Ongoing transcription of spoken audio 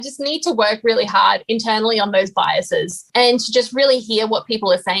just need to work really hard internally on those biases and to just really hear what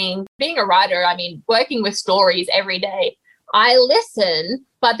people are saying. Being a writer, I mean, working with stories every day, I listen,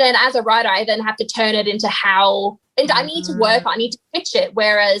 but then as a writer, I then have to turn it into I need to work, I need to pitch it.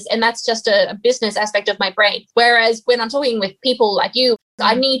 And that's just a business aspect of my brain. Whereas when I'm talking with people like you,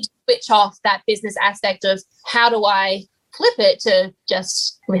 I need to switch off that business aspect of how do I flip it to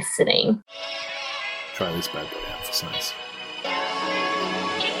just listening. Try this bad boy out for size.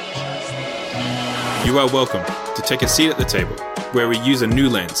 You are welcome to take a seat at the table where we use a new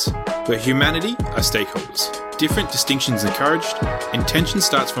lens, where humanity are stakeholders. Different distinctions encouraged, intention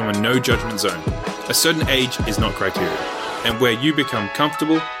starts from a no judgment zone. A certain age is not criteria, and where you become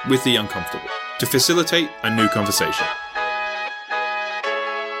comfortable with the uncomfortable to facilitate a new conversation.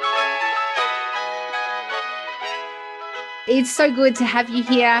 It's so good to have you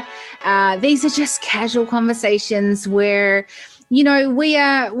here. These are just casual conversations where, you know, we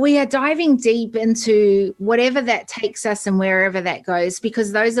are diving deep into whatever that takes us and wherever that goes,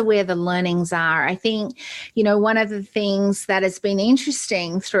 because those are where the learnings are. I think, you know, one of the things that has been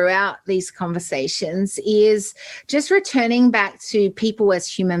interesting throughout these conversations is just returning back to people as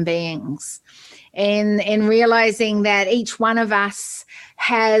human beings and realizing that each one of us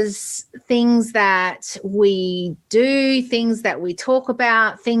has things that we do, things that we talk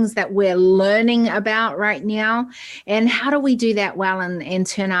about, things that we're learning about right now. And how do we do that well and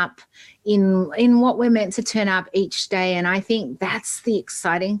turn up in what we're meant to turn up each day? And I think that's the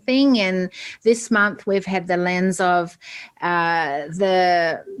exciting thing. And this month we've had the lens of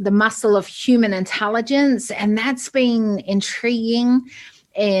the muscle of human intelligence, and that's been intriguing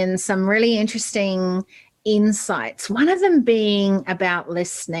and some really interesting insights, one of them being about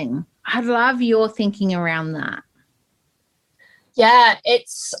listening. I'd love your thinking around that. Yeah,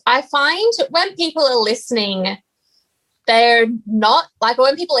 I find when people are listening, they're not, like,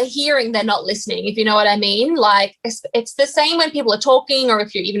 when people are hearing, they're not listening, if you know what I mean. Like, it's the same when people are talking, or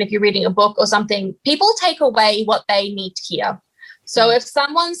even if you're reading a book or something, people take away what they need to hear. So if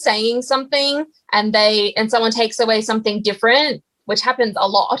someone's saying something and someone takes away something different, which happens a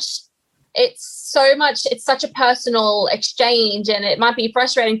lot, it's such a personal exchange, and it might be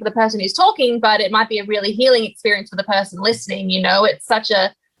frustrating for the person who's talking, but it might be a really healing experience for the person listening. You know, it's such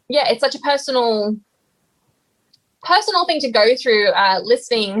a personal thing to go through.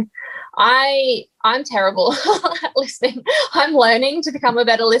 Listening, I'm terrible at listening. I'm learning to become a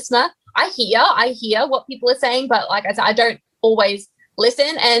better listener. I hear what people are saying, but like I said, I don't always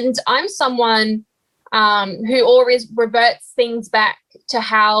listen, and I'm someone who always reverts things back to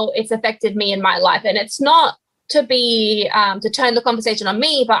how it's affected me in my life. And it's not to be to turn the conversation on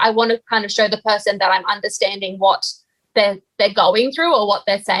me, but I want to kind of show the person that I'm understanding what they're going through or what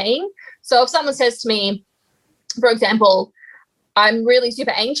they're saying. So if someone says to me, for example, I'm really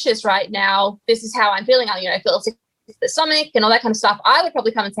super anxious right now, this is how I'm feeling, I feel sick to the stomach and all that kind of stuff, I would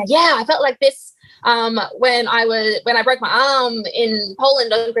probably come and say, yeah, I felt like this when I broke my arm in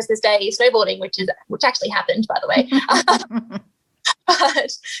Poland on Christmas Day snowboarding, which actually happened, by the way.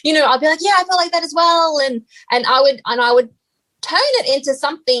 But I'll be like, yeah, I felt like that as well, and I would turn it into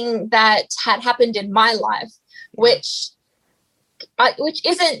something that had happened in my life, which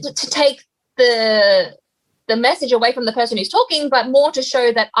isn't to take the message away from the person who's talking, but more to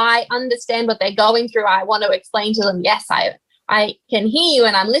show that I understand what they're going through. I want to explain to them, yes, I can hear you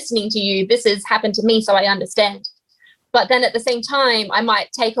and I'm listening to you. This has happened to me, so I understand. But then at the same time, I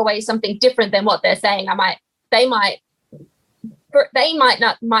might take away something different than what they're saying. They might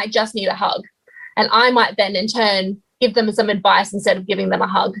just need a hug. And I might then in turn give them some advice instead of giving them a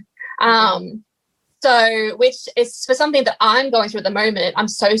hug. So which is for something that I'm going through at the moment. I'm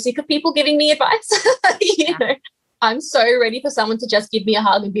so sick of people giving me advice. I'm so ready for someone to just give me a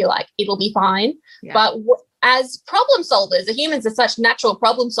hug and be like, it'll be fine. Yeah. But as problem solvers, the humans are such natural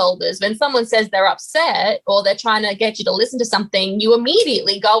problem solvers. When someone says they're upset or they're trying to get you to listen to something, you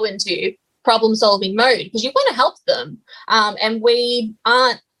immediately go into problem solving mode because you want to help them. And we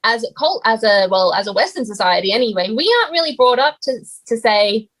aren't, as a Western society anyway, we aren't really brought up to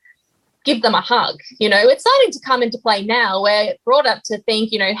say, give them a hug. It's starting to come into play now. We're brought up to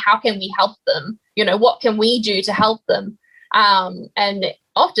think, how can we help them? What can we do to help them? And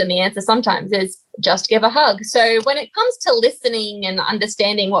often the answer sometimes is just give a hug. So when it comes to listening and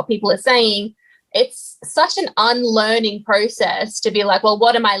understanding what people are saying, it's such an unlearning process to be like, well,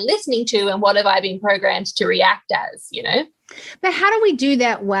 what am I listening to and what have I been programmed to react as, But how do we do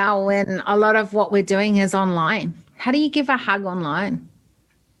that well when a lot of what we're doing is online? How do you give a hug online?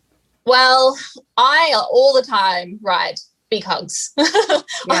 Well, I all the time write big hugs. Yeah.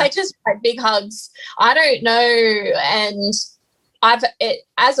 I just write big hugs. I don't know. And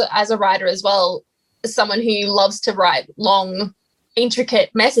as a writer as well, someone who loves to write long, intricate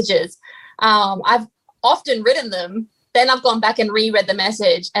messages. I've often written them, then I've gone back and reread the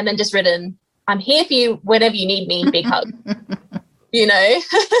message and then just written, I'm here for you whenever you need me, big hug. You know,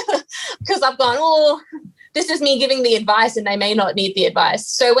 because I've gone, oh, this is me giving the advice and they may not need the advice.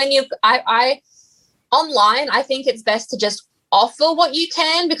 So when online, I think it's best to just offer what you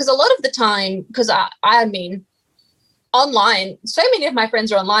can, because a lot of the time, because I mean, online, so many of my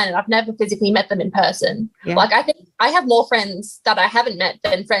friends are online and I've never physically met them in person. Yeah. Like, I think I have more friends that I haven't met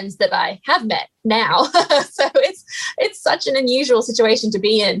than friends that I have met now. So it's such an unusual situation to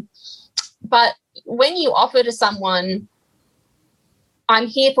be in. But when you offer to someone, I'm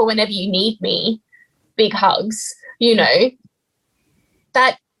here for whenever you need me, big hugs, you know,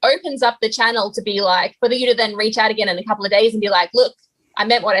 that opens up the channel to be like, for you to then reach out again in a couple of days and be like, look, I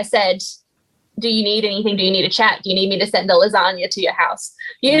meant what I said. Do you need anything? Do you need a chat? Do you need me to send a lasagna to your house?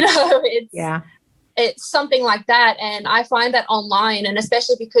 You know, it's something like that. And I find that online, and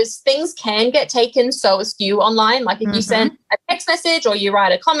especially because things can get taken so askew online, like if you send a text message or you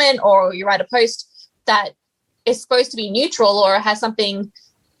write a comment or you write a post that is supposed to be neutral or has something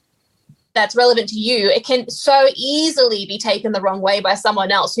that's relevant to you, it can so easily be taken the wrong way by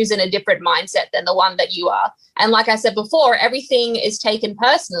someone else who's in a different mindset than the one that you are. And like I said before, everything is taken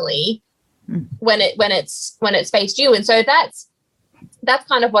personally when it's faced you. And so that's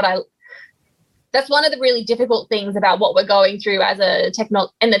kind of that's one of the really difficult things about what we're going through as a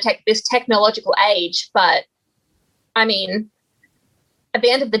this technological age. But I mean, at the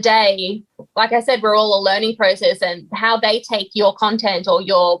end of the day, like I said, we're all a learning process, and how they take your content or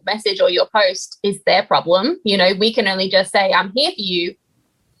your message or your post is their problem. You know, we can only just say, I'm here for you.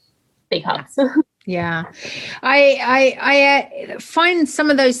 Big hugs. Yeah. I find some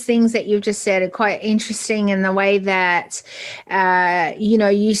of those things that you've just said are quite interesting in the way that,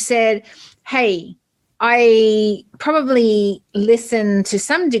 you said, hey, I probably listen to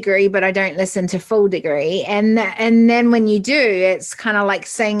some degree, but I don't listen to full degree. And then when you do, it's kind of like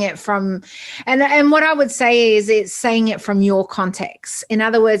saying it from, and what I would say is it's saying it from your context. In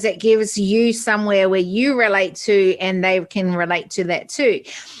other words, it gives you somewhere where you relate to, and they can relate to that too,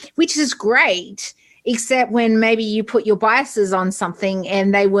 which is great. Except when maybe you put your biases on something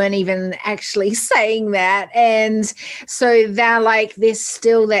and they weren't even actually saying that. And so they're like, there's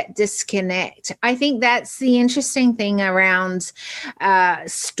still that disconnect. I think that's the interesting thing around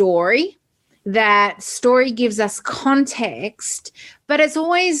story, that story gives us context, but it's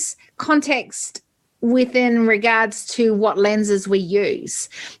always context within regards to what lenses we use.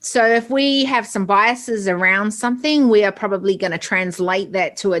 So if we have some biases around something, we are probably going to translate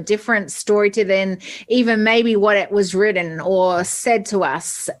that to a different story to then even maybe what it was written or said to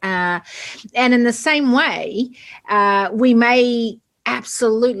us. And in the same way, we may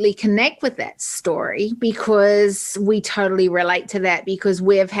absolutely connect with that story because we totally relate to that, because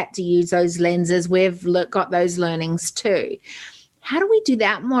we've had to use those lenses. We've got those learnings too. How do we do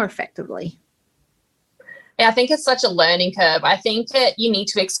that more effectively? Yeah, I think it's such a learning curve. I think that you need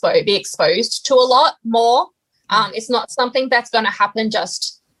to be exposed to a lot more. It's not something that's going to happen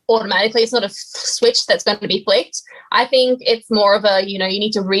just automatically. It's not a switch that's going to be flicked. I think it's more of a, you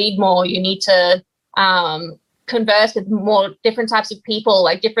need to read more. You need to converse with more different types of people,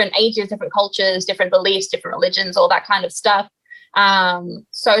 like different ages, different cultures, different beliefs, different religions, all that kind of stuff.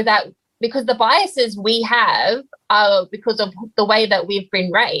 So that, because the biases we have are because of the way that we've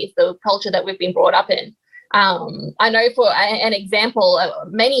been raised, the culture that we've been brought up in. I know for an example,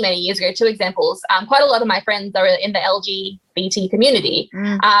 many, many years ago, two examples, quite a lot of my friends are in the LGBT community.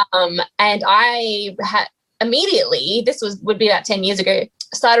 And I had immediately, would be about 10 years ago,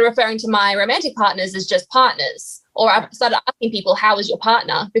 started referring to my romantic partners as just partners. Or I started asking people, how is your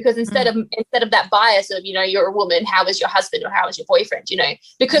partner? Because instead of that bias of, you're a woman, how is your husband or how is your boyfriend,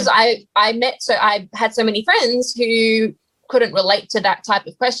 because I had so many friends who couldn't relate to that type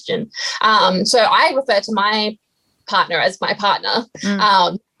of question. So I refer to my partner as my partner,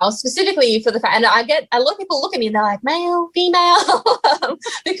 specifically for the fact, and a lot of people look at me and they're like, male, female,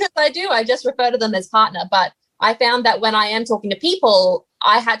 because I just refer to them as partner. But I found that when I am talking to people,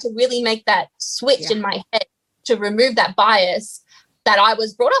 I had to really make that switch in my head to remove that bias that I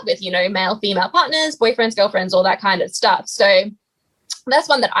was brought up with, male, female partners, boyfriends, girlfriends, all that kind of stuff. So that's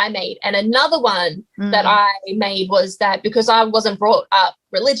one that I made. And another one that I made was that because I wasn't brought up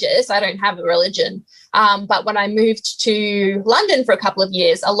religious, I don't have a religion. But when I moved to London for a couple of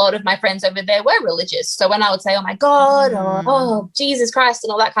years, a lot of my friends over there were religious. So when I would say, oh my God, or oh, Jesus Christ,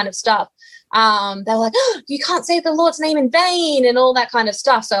 and all that kind of stuff, they're like, oh, you can't say the Lord's name in vain and all that kind of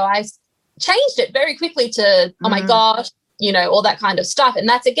stuff. So I changed it very quickly to, oh my gosh, all that kind of stuff. And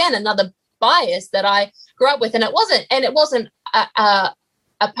that's, again, another bias that I grew up with. And it wasn't a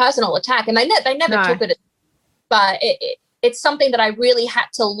personal attack. And they never took it, but it's something that I really had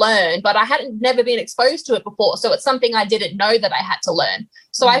to learn, but I hadn't never been exposed to it before. So it's something I didn't know that I had to learn.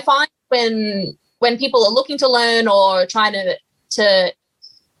 So I find when people are looking to learn or trying to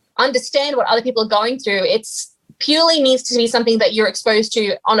understand what other people are going through, it's purely needs to be something that you're exposed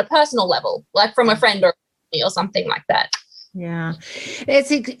to on a personal level, like from a friend or something like that. Yeah,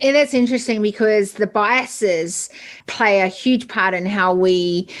 that's interesting, because the biases play a huge part in how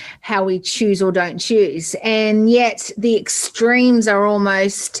we choose or don't choose, and yet the extremes are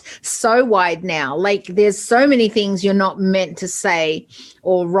almost so wide now. Like, there's so many things you're not meant to say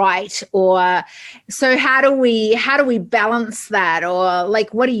or write, or so how do we balance that? Or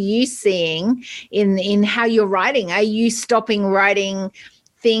like, what are you seeing in how you're writing? Are you stopping writing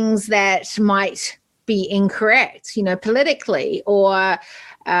things that might be incorrect, politically, or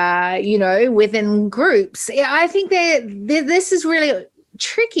within groups? I think that this is really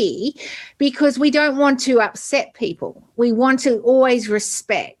tricky, because we don't want to upset people. We want to always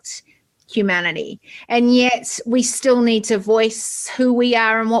respect humanity, and yet we still need to voice who we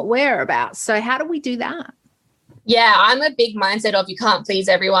are and what we're about. So how do we do that? Yeah, I'm a big mindset of you can't please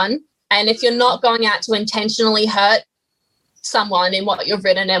everyone. And if you're not going out to intentionally hurt someone in what you've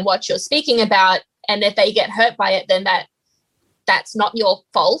written and what you're speaking about, and if they get hurt by it, then that's not your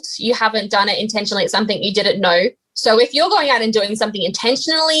fault. You haven't done it intentionally. It's something you didn't know. So if you're going out and doing something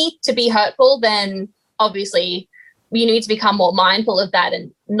intentionally to be hurtful, then obviously you need to become more mindful of that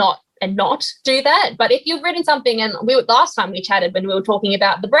and not do that. But if you've written something, and last time we chatted when we were talking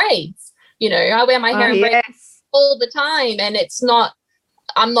about the braids, I wear my hair in braids all the time, and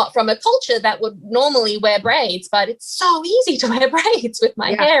I'm not from a culture that would normally wear braids, but it's so easy to wear braids with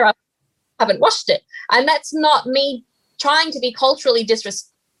my hair. I haven't washed it. And that's not me trying to be culturally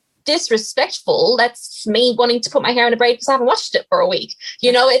disrespectful. That's me wanting to put my hair in a braid because I haven't washed it for a week.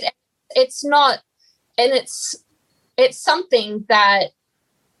 It's not, and it's something that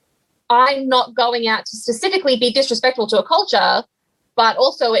I'm not going out to specifically be disrespectful to a culture, but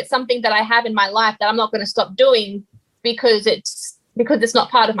also it's something that I have in my life that I'm not going to stop doing because it's not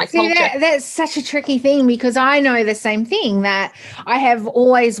part of my culture. That's such a tricky thing, because I know the same thing, that I have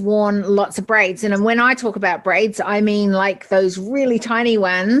always worn lots of braids. And when I talk about braids, I mean like those really tiny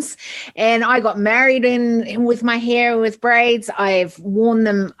ones. And I got married with my hair with braids. I've worn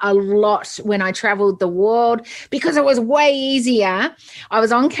them a lot when I traveled the world, because it was way easier. I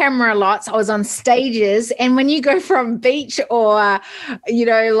was on camera a lot. So I was on stages. And when you go from beach or,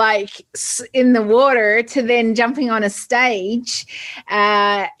 like in the water to then jumping on a stage,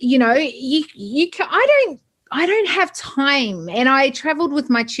 I don't have time, and I traveled with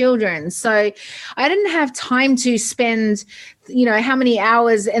my children, so I didn't have time to spend how many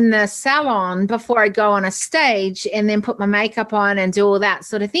hours in the salon before I go on a stage and then put my makeup on and do all that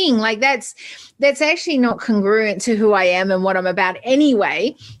sort of thing. Like, that's actually not congruent to who I am and what I'm about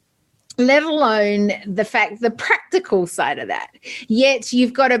anyway, let alone the practical side of that. Yet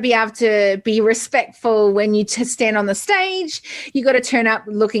you've got to be able to be respectful when you stand on the stage. You got to turn up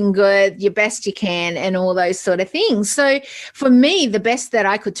looking good, your best you can, and all those sort of things. So for me, the best that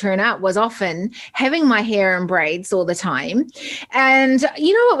I could turn up was often having my hair in braids all the time. And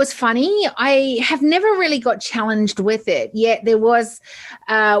what was funny? I have never really got challenged with it, yet there was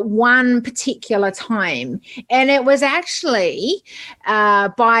one particular time, and it was actually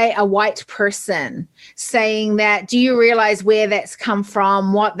by a white person saying that, do you realize where that's come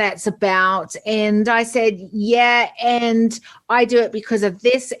from, what that's about? And I said, yeah, and I do it because of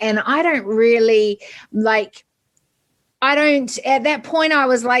this. And I don't really at that point, I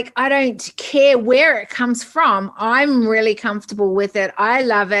was like, I don't care where it comes from. I'm really comfortable with it. I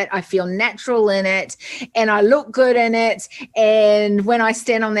love it. I feel natural in it, and I look good in it. And when I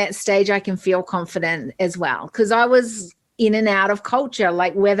stand on that stage, I can feel confident as well, because I was in and out of culture,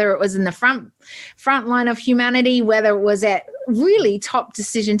 like whether it was in the front line of humanity, whether it was at really top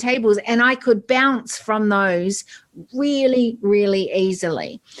decision tables, and I could bounce from those really, really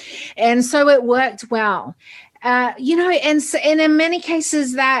easily. And so it worked well. And in many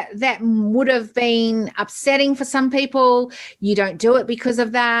cases that would have been upsetting for some people. You don't do it because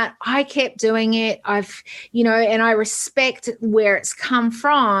of that. I kept doing it. And I respect where it's come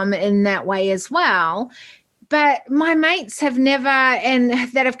from in that way as well. But my mates have never, and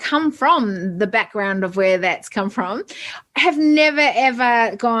that have come from the background of where that's come from, have never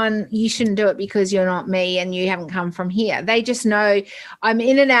ever gone, you shouldn't do it because you're not me and you haven't come from here. They just know I'm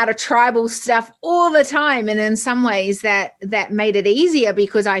in and out of tribal stuff all the time. And in some ways that made it easier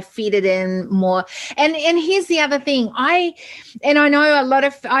because I feed it in more. And here's the other thing. I know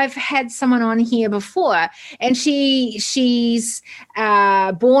I've had someone on here before, and she's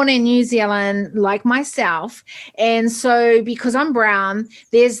born in New Zealand like myself. And so because I'm brown,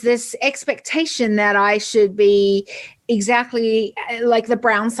 there's this expectation that I should be exactly like the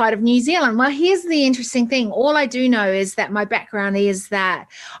brown side of New Zealand. Well, here's the interesting thing. All I do know is that my background is that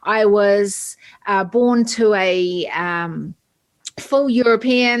I was born to a full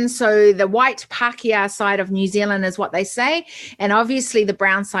European, so the white Pākehā side of New Zealand is what they say, and obviously the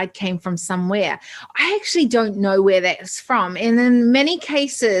brown side came from somewhere. I actually don't know where that's from, and in many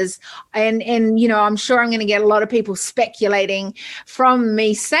cases, and you know, I'm sure I'm going to get a lot of people speculating from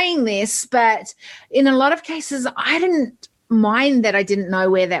me saying this, but in a lot of cases I didn't mind that I didn't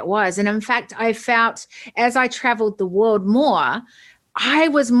know where that was. And in fact, I felt as I traveled the world more, I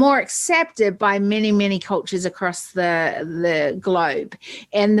was more accepted by many, many cultures across the globe.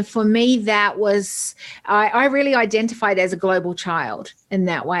 And for me, that was, I really identified as a global child in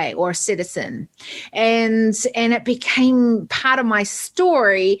that way, or a citizen. And it became part of my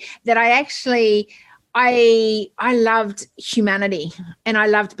story that I loved humanity, and I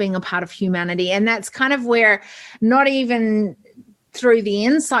loved being a part of humanity. And that's kind of where, not even through the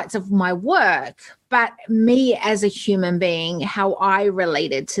insights of my work, but me as a human being, how I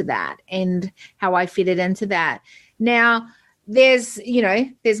related to that and how I fitted into that. Now, there's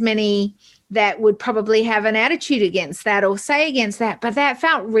many that would probably have an attitude against that or say against that, but that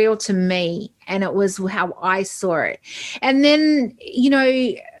felt real to me, and it was how I saw it. And then, you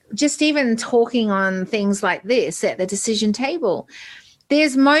know, just even talking on things like this at the decision table,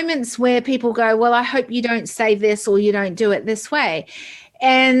 there's moments where people go, well, I hope you don't say this or you don't do it this way.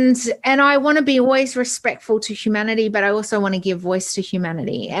 And I want to be always respectful to humanity, but I also want to give voice to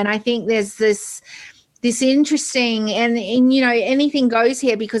humanity. And I think there's this interesting, and you know, anything goes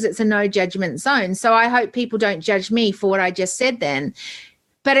here because it's a no judgment zone. So I hope people don't judge me for what I just said then,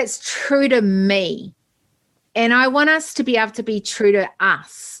 but it's true to me. And I want us to be able to be true to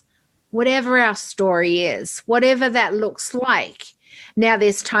us, whatever our story is, whatever that looks like. Now,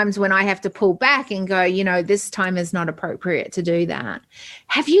 there's times when I have to pull back and go, you know, this time is not appropriate to do that.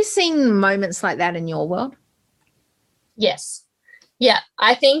 Have you seen moments like that in your world? Yes. Yeah.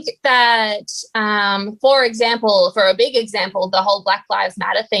 I think that, for example, for a big example, the whole Black Lives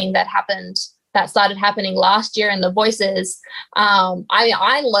Matter thing that started happening last year in the Voices,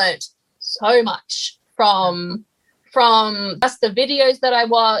 I learned so much from just the videos that I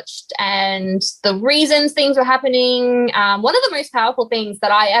watched and the reasons things were happening. One of the most powerful things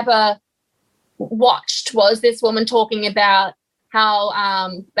that I ever watched was this woman talking about how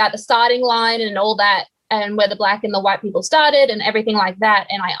about the starting line and all that, and where the black and the white people started and everything like that.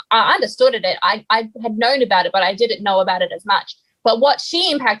 And I understood it. I had known about it, but I didn't know about it as much. But what she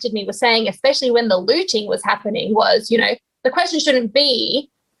impacted me was saying, especially when the looting was happening, was, you know, the question shouldn't be,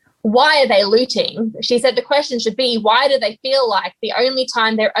 why are they looting? She said the question should be, why do they feel like the only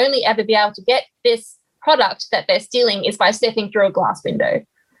time they're only ever be able to get this product that they're stealing is by stepping through a glass window?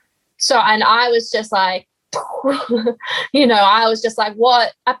 So, and I was just like, you know, I was just like,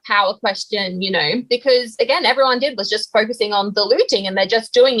 what a power question, you know, because again, everyone did was just focusing on the looting and they're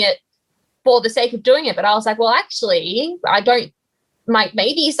just doing it for the sake of doing it. But I was like, well, actually, I don't, like,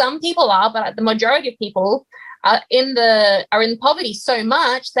 maybe some people are, but the majority of people are in poverty so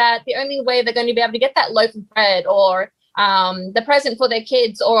much that the only way they're going to be able to get that loaf of bread or the present for their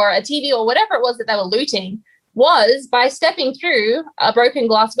kids or a TV or whatever it was that they were looting was by stepping through a broken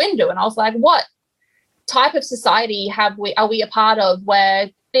glass window. And I was like, what type of society are we a part of where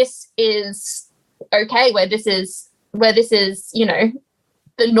this is okay, where this is, you know,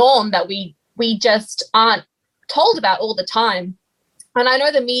 the norm that we just aren't told about all the time? And I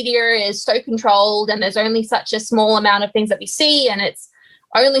know the media is so controlled and there's only such a small amount of things that we see, and it's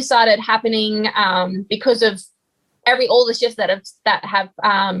only started happening because of all the shifts that have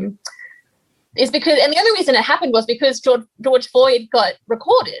is because, and the only reason it happened was because George Floyd got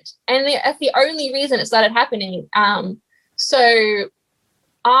recorded, and that's the only reason it started happening. So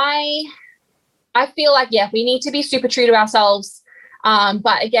I feel like, yeah, we need to be super true to ourselves,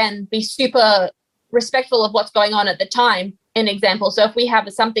 but again, be super respectful of what's going on at the time. An example. So if we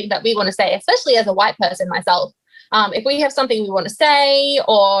have something that we want to say, especially as a white person myself, if we have something we want to say,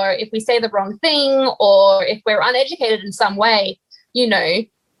 or if we say the wrong thing, or if we're uneducated in some way, you know,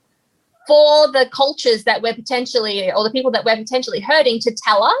 for the cultures that we're potentially, or the people that we're potentially hurting, to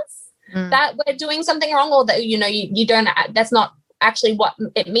tell us that we're doing something wrong, or that, you don't, that's not actually what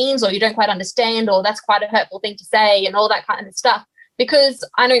it means, or you don't quite understand, or that's quite a hurtful thing to say, and all that kind of stuff. Because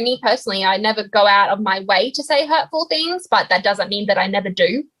I know me personally, I never go out of my way to say hurtful things, but that doesn't mean that I never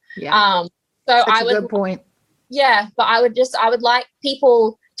do. Yeah. So That's a good point. Yeah, but I would like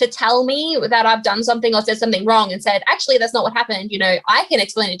people to tell me that I've done something or said something wrong and said, actually, that's not what happened. I can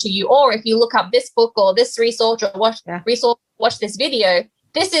explain it to you. Or if you look up this book or this resource, or watch this video,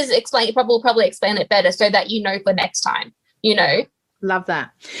 this is probably explain it better, so that for next time. Love that.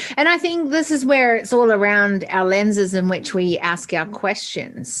 And I think this is where it's all around our lenses in which we ask our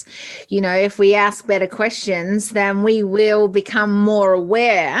questions. If we ask better questions, then we will become more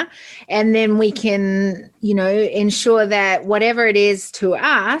aware, and then we can, ensure that whatever it is to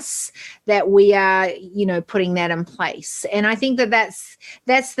us, that we are, putting that in place. And I think that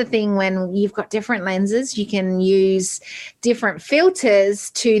that's the thing. When you've got different lenses, you can use different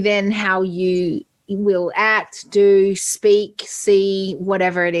filters to then how you will act, do, speak, see,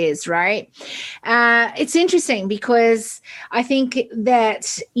 whatever it is, right? It's interesting because I think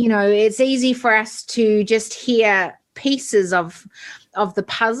that, it's easy for us to just hear pieces of the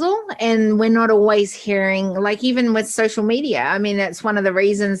puzzle, and we're not always hearing, like, even with social media. I mean, that's one of the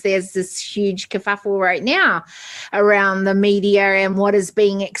reasons there's this huge kerfuffle right now around the media and what is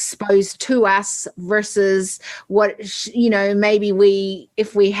being exposed to us versus what, maybe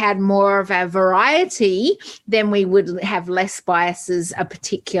if we had more of a variety, then we would have less biases a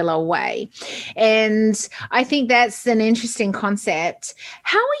particular way. And I think that's an interesting concept.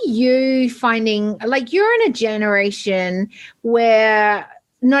 How are you finding, like, you're in a generation where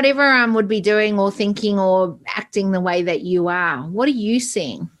not everyone would be doing or thinking or acting the way that you are. What are you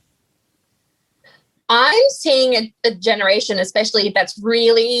seeing? I'm seeing a generation, especially, that's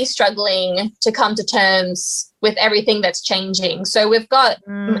really struggling to come to terms with everything that's changing. So we've got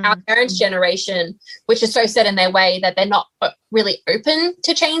our parents' generation, which is so set in their way that they're not really open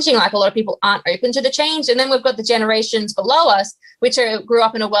to changing. Like, a lot of people aren't open to the change. And then we've got the generations below us, which grew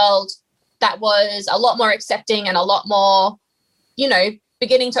up in a world that was a lot more accepting and a lot more,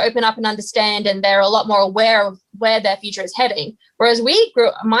 beginning to open up and understand, and they're a lot more aware of where their future is heading. Whereas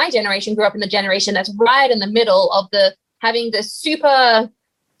my generation grew up in the generation that's right in the middle of having the super,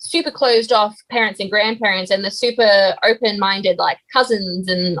 super closed off parents and grandparents, and the super open-minded, like, cousins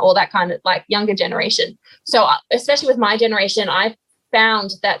and all that kind of, like, younger generation. So especially with my generation, I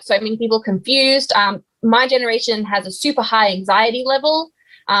found that so many people confused. My generation has a super high anxiety level.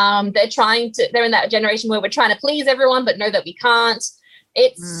 They're in that generation where we're trying to please everyone, but know that we can't.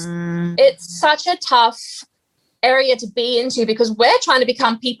 It's such a tough area to be into, because we're trying to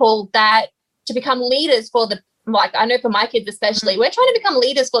become to become leaders for I know for my kids especially, we're trying to become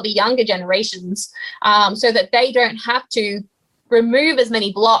leaders for the younger generations, so that they don't have to remove as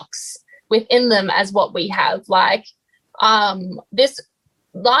many blocks within them as what we have. Like, this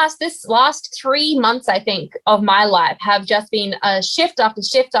last 3 months, I think, of my life have just been a shift after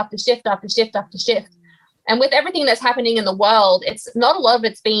shift after shift after shift after shift. And with everything that's happening in the world, it's not a lot of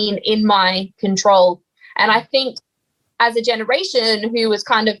it's been in my control. And I think as a generation who was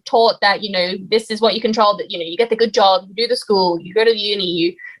kind of taught that, this is what you control, that, you get the good job, you do the school, you go to the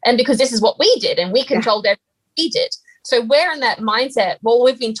uni, and because this is what we did, and we controlled everything we did. So we're in that mindset. Well,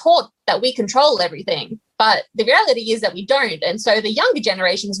 we've been taught that we control everything, but the reality is that we don't. And so the younger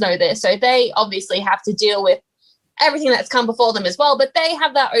generations know this. So they obviously have to deal with everything that's come before them as well. But they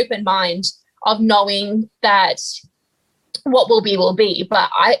have that open mind of knowing that what will be. But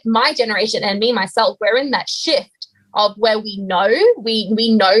my generation and me, myself, we're in that shift of where we know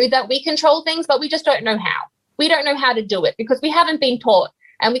that we control things, but we just don't know how. We don't know how to do it because we haven't been taught,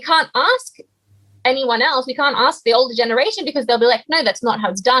 and we can't ask anyone else. We can't ask the older generation, because they'll be like, no, that's not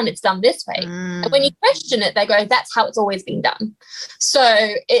how it's done. It's done this way. And when you question it, they go, that's how it's always been done.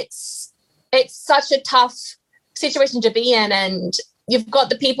 So it's such a tough situation to be in. And you've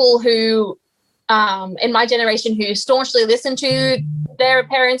got the people who, in my generation, who staunchly listen to their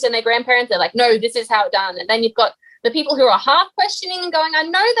parents and their grandparents. They're like, no, this is how it's done. And then you've got the people who are half questioning and going, I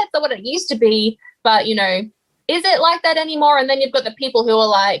know that's not what it used to be, but, is it like that anymore? And then you've got the people who are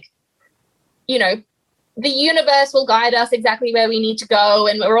like, the universe will guide us exactly where we need to go,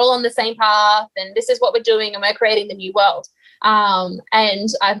 and we're all on the same path, and this is what we're doing, and we're creating the new world. And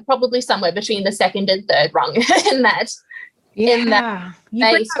I'm probably somewhere between the second and third rung in that. Yeah, in that you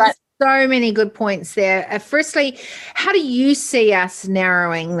bring up so many good points there. Firstly, how do you see us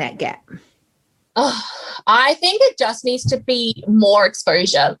narrowing that gap? I think it just needs to be more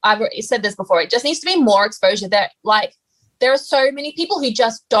exposure. I've already said this before. It just needs to be more exposure. That, like, there are so many people who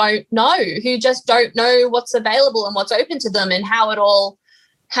just don't know what's available and what's open to them, and how it all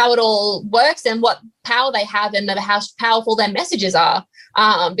works, and what power they have, and how powerful their messages are.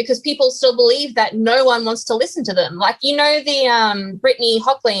 Because people still believe that no one wants to listen to them. Like, you know, the Brittany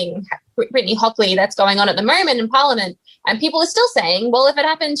Hockley that's going on at the moment in Parliament, and people are still saying, well, if it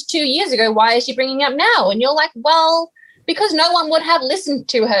happened 2 years ago, why is she bringing it up now? And you're like, well, because no one would have listened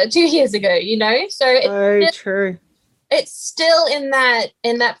to her 2 years ago, you know? So true. It's still in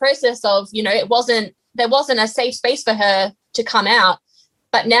that process of, you know, there wasn't a safe space for her to come out,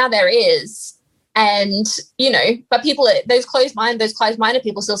 but now there is. And, you know, but people, those closed-minded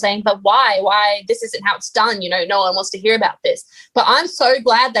people still saying, but why this isn't how it's done, you know, no one wants to hear about this. But I'm so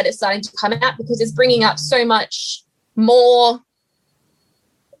glad that it's starting to come out, because it's bringing up so much more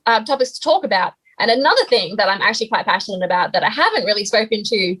topics to talk about. And another thing that I'm actually quite passionate about that I haven't really spoken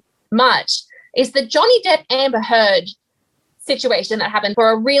to much is the Johnny Depp Amber Heard situation that happened,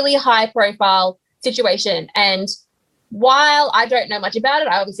 for a really high profile situation. And while I don't know much about it,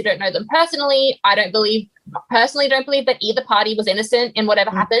 I obviously don't know them personally. I don't believe that either party was innocent in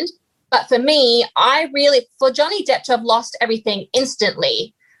whatever happened. But for me, for Johnny Depp to have lost everything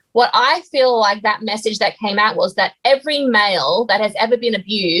instantly, what I feel like that message that came out was that every male that has ever been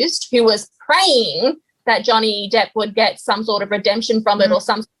abused, who was praying that Johnny Depp would get some sort of redemption from it or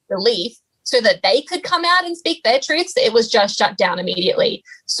some relief, so that they could come out and speak their truths, it was just shut down immediately.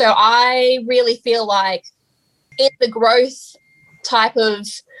 So I really feel like in the growth type of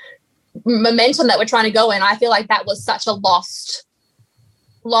momentum that we're trying to go in, I feel like that was such a lost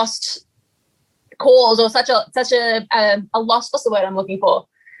cause, or such a lost, what's the word I'm looking for?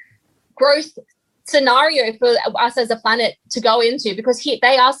 Growth scenario for us as a planet to go into, because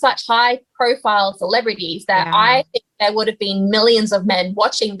they are such high profile celebrities that I think there would have been millions of men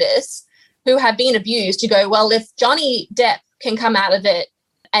watching this who have been abused to go, well, if Johnny Depp can come out of it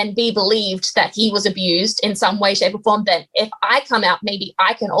and be believed that he was abused in some way, shape, or form, then if I come out, maybe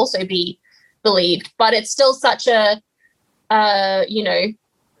I can also be believed. But it's still such a, you know,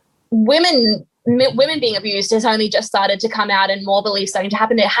 women being abused has only just started to come out, and more beliefs starting to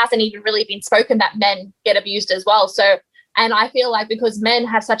happen. It hasn't even really been spoken that men get abused as well. So, and I feel like because men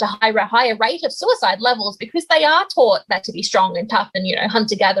have such a higher rate of suicide levels, because they are taught that to be strong and tough and, you know,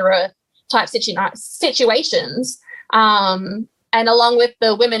 hunter-gatherer type situations, and along with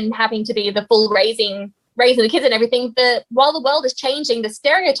the women having to be the full raising the kids and everything, while the world is changing, the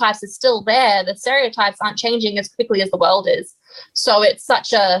stereotypes are still there. The stereotypes aren't changing as quickly as the world is. So it's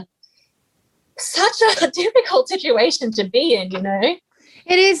such a difficult situation to be in, you know.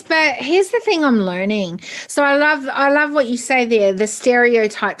 It is, but here's the thing I'm learning. So I love what you say there. The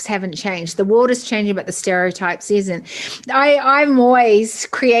stereotypes haven't changed. The world is changing, but the stereotypes isn't. I'm always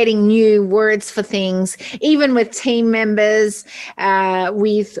creating new words for things, even with team members,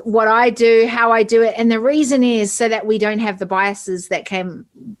 with what I do, how I do it. And the reason is so that we don't have the biases that come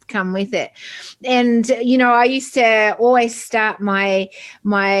with it. And, you know, I used to always start my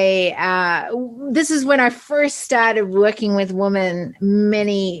this is when I first started working with women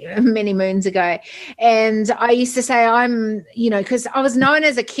many moons ago, and I used to say I'm, you know, because I was known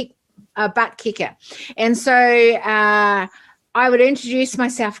as a butt kicker, and so I would introduce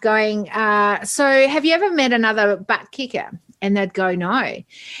myself going, so have you ever met another butt kicker? And they'd go, no.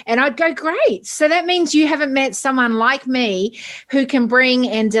 And I'd go, great. So that means you haven't met someone like me who can bring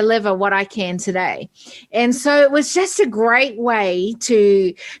and deliver what I can today. And so it was just a great way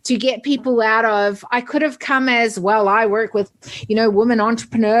to get people out of, I could have come as, well, I work with, you know, women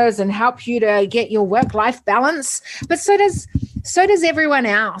entrepreneurs and help you to get your work-life balance. But so does everyone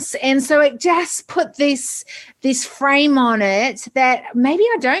else. And so it just put this frame on it that maybe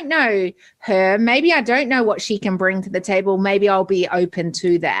I don't know her, maybe I don't know what she can bring to the table, maybe I'll be open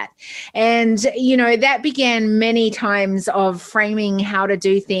to that. And, you know, that began many times of framing how to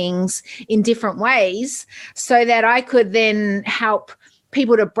do things in different ways so that I could then help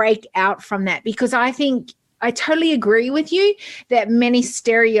people to break out from that. Because I think I totally agree with you that many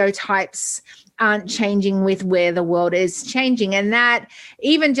stereotypes aren't changing with where the world is changing. And that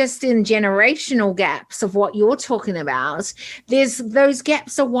even just in generational gaps of what you're talking about, those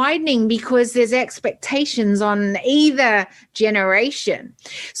gaps are widening because there's expectations on either generation.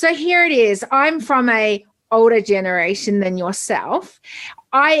 So here it is. I'm from a older generation than yourself.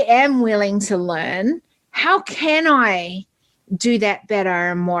 I am willing to learn. How can I do that better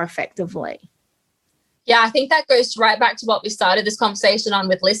and more effectively? Yeah, I think that goes right back to what we started this conversation on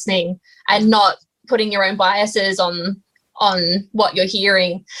with listening and not putting your own biases on what you're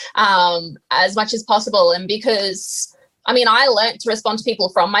hearing as much as possible. And because I mean, I learned to respond to people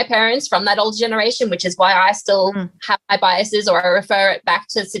from my parents, from that older generation, which is why I still have my biases, or I refer it back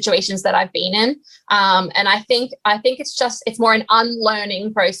to situations that I've been in. And I think it's more an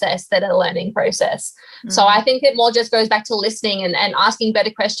unlearning process than a learning process. So I think it more just goes back to listening and asking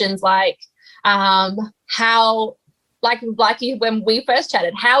better questions, like how, like you, when we first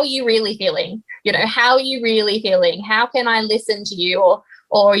chatted, how are you really feeling? You know, how are you really feeling? How can I listen to you?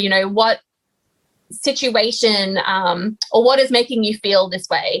 Or, you know, what situation or what is making you feel this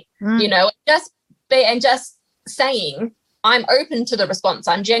way? You know, just saying, I'm open to the response.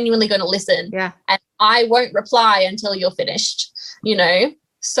 I'm genuinely going to listen. Yeah. And I won't reply until you're finished, you know?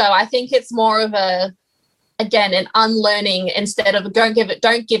 So I think it's more of an unlearning instead of don't give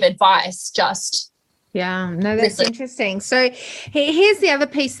advice, just no, that's interesting. So here's the other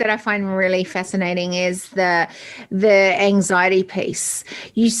piece that I find really fascinating is the anxiety piece.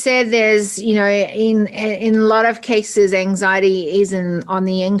 You said there's, you know, in a lot of cases, anxiety is on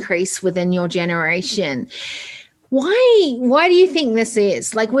the increase within your generation. Why do you think this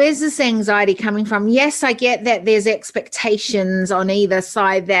is? Like, where's this anxiety coming from? Yes, I get that there's expectations on either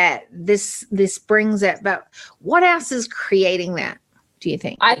side that this brings it, but what else is creating that, do you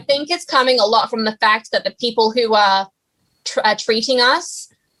think? I think it's coming a lot from the fact that the people who are treating us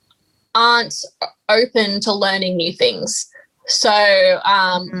aren't open to learning new things. So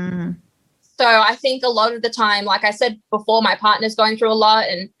I think a lot of the time, like I said before, my partner's going through a lot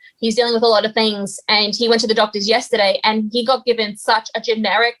and he's dealing with a lot of things, and he went to the doctors yesterday and he got given such a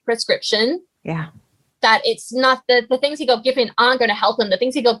generic prescription. Yeah. That it's not the things he got given aren't going to help him. The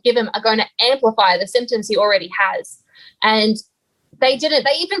things he got given are going to amplify the symptoms he already has. And they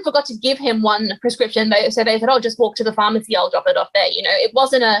even forgot to give him one prescription. They said, oh, just walk to the pharmacy, I'll drop it off there. You know, it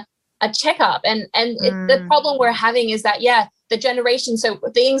wasn't a checkup. And the problem we're having is that, the generation, so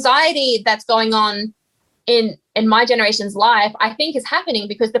the anxiety that's going on in my generation's life, I think is happening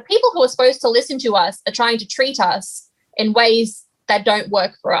because the people who are supposed to listen to us are trying to treat us in ways that don't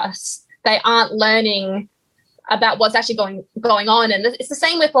work for us. They aren't learning about what's actually going on. And it's the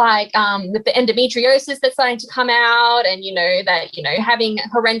same with with the endometriosis that's starting to come out, and, you know, that, you know, having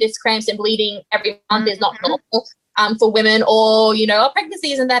horrendous cramps and bleeding every month is not normal for women, or, you know,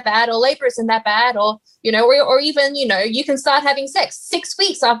 pregnancy isn't that bad, or labor isn't that bad, or, you know, or even, you know, you can start having sex 6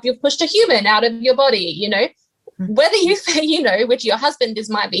 weeks after you've pushed a human out of your body, you know, whether you say, you know, which your husband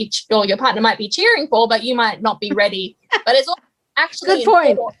or your partner might be cheering for, but you might not be ready. But it's actually good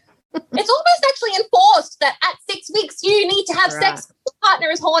point. It's almost actually enforced that at 6 weeks you need to have sex if the partner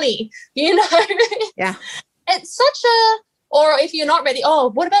is horny, you know? Yeah. It's such or if you're not ready,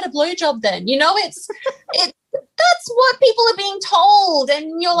 oh, what about a blowjob then? You know, that's what people are being told.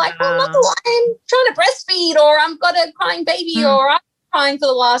 And you're like, well, no, I'm trying to breastfeed, or I've got a crying baby, or I'm crying for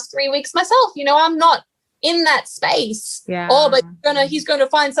the last 3 weeks myself. You know, I'm not in that space. Yeah. Oh, but he's going to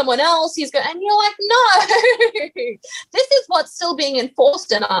find someone else. And you're like, no, this is what's still being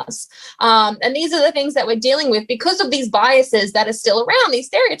enforced in us. And these are the things that we're dealing with because of these biases that are still around, these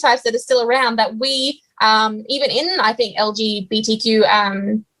stereotypes that are still around, that we, even in, I think,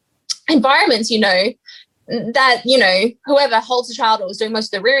 LGBTQ environments, you know, that, you know, whoever holds a child or is doing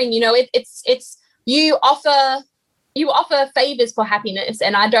most of the rearing, you know, it's you offer favors for happiness.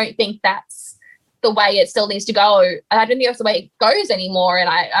 And I don't think that's the way it still needs to go. I don't think that's the way it goes anymore. And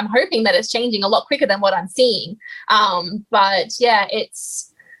I'm hoping that it's changing a lot quicker than what I'm seeing. But yeah,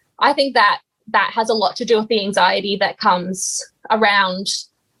 I think that has a lot to do with the anxiety that comes around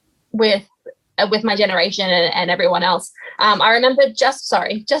with my generation and everyone else. I remember just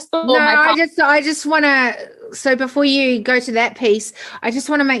before I just want to, so before you go to that piece, I just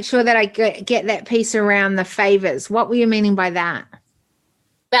want to make sure that I get that piece around the favors. What were you meaning by that?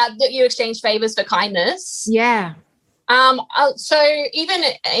 That you exchange favors for kindness. Yeah. So even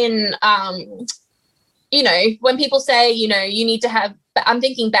in, you know, when people say, you know, you need to have, I'm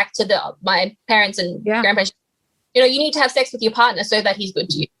thinking back to my parents and grandparents, you know, you need to have sex with your partner so that he's good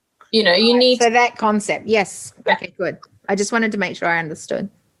to you. You know, you need. So that concept. Yes. Yeah. Okay, good. I just wanted to make sure I understood.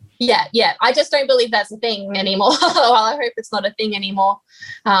 Yeah. I just don't believe that's a thing anymore. Well, I hope it's not a thing anymore.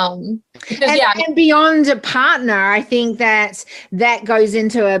 And beyond a partner, I think that goes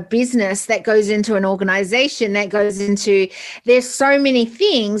into a business, that goes into an organization, that goes into, there's so many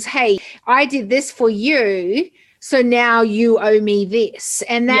things. Hey, I did this for you, so now you owe me this.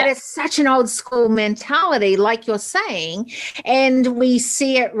 And that is such an old school mentality, like you're saying. And we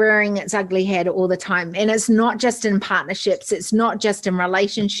see it rearing its ugly head all the time. And it's not just in partnerships. It's not just in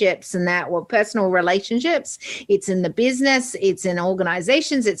relationships and personal relationships. It's in the business. It's in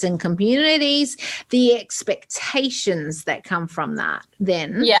organizations. It's in communities. The expectations that come from that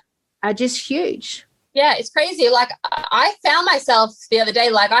then are just huge. Yeah, it's crazy. Like I found myself the other day,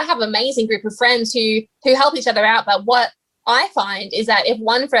 like I have an amazing group of friends who help each other out. But what I find is that if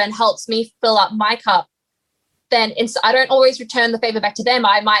one friend helps me fill up my cup, then I don't always return the favor back to them.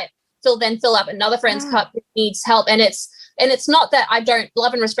 I might fill up another friend's cup who needs help. And it's not that I don't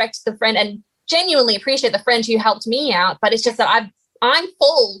love and respect the friend and genuinely appreciate the friend who helped me out, but it's just that I'm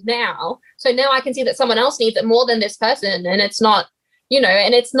full now. So now I can see that someone else needs it more than this person. And it's not,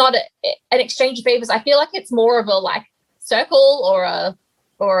 and it's not an exchange of favors. I feel like it's more of a like circle or a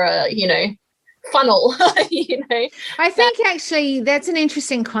funnel. I think actually that's an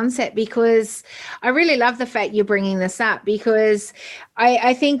interesting concept, because I really love the fact you're bringing this up, because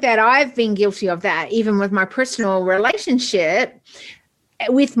I think that I've been guilty of that even with my personal relationship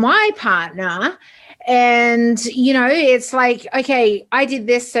with my partner. And, it's like, okay, I did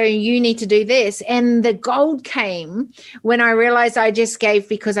this, so you need to do this. And the gold came when I realized I just gave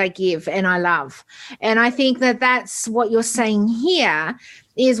because I give and I love. And I think that that's what you're saying here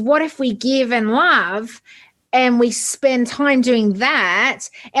is, what if we give and love and we spend time doing that?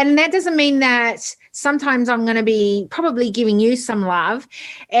 And that doesn't mean that sometimes I'm going to be probably giving you some love,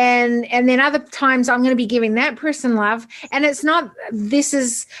 and then other times I'm going to be giving that person love. And it's not, this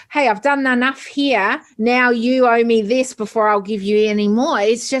is, hey, I've done enough here, now you owe me this before I'll give you any more.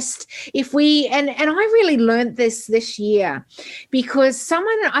 It's just, if we, and I really learned this year, because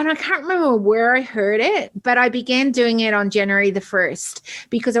someone, and I can't remember where I heard it, but I began doing it on January the 1st,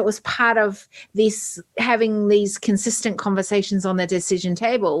 because it was part of this, having these consistent conversations on the decision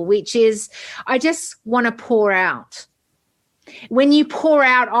table, which is, I just want to pour out. When you pour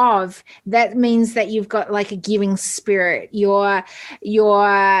out of, that means that you've got like a giving spirit. You're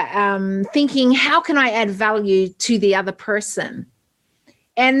thinking, how can I add value to the other person?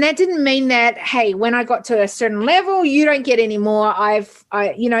 And that didn't mean that, hey, when I got to a certain level, you don't get any more.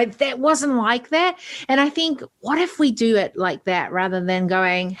 That wasn't like that. And I think, what if we do it like that, rather than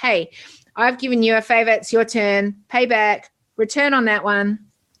going, hey, I've given you a favor, it's your turn, pay back, return on that one,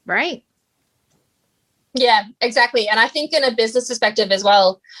 right? Yeah, exactly. And I think in a business perspective as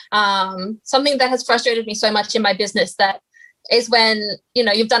well, something that has frustrated me so much in my business, that is when,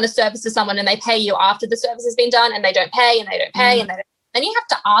 you've done a service to someone and they pay you after the service has been done, and they don't pay and they don't pay and they don't. Then you have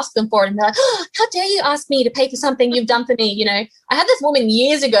to ask them for it, and they're like, oh, how dare you ask me to pay for something you've done for me? I had this woman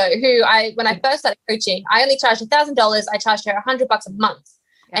years ago who when I first started coaching, I only charged $1,000. I charged her $100 a month.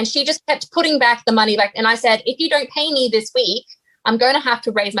 And she just kept putting back the money. And I said, if you don't pay me this week, I'm going to have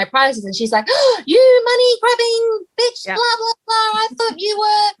to raise my prices. And she's like, oh, you money grabbing bitch, blah, blah, blah. I thought you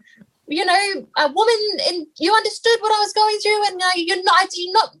were, a woman and you understood what I was going through. And you're not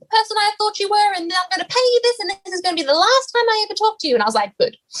the person I thought you were. And now I'm going to pay you this. And this is going to be the last time I ever talk to you. And I was like,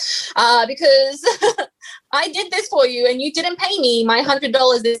 good. Because I did this for you and you didn't pay me my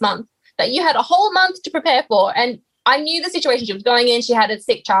 $100 this month that you had a whole month to prepare for. And I knew the situation she was going in. She had a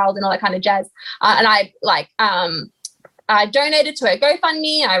sick child and all that kind of jazz. And I donated to her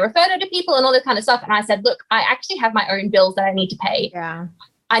GoFundMe. I referred her to people and all that kind of stuff. And I said, look, I actually have my own bills that I need to pay. Yeah.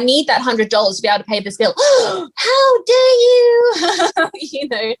 I need that $100 to be able to pay this bill. How dare you?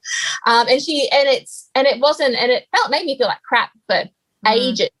 And it made me feel like crap for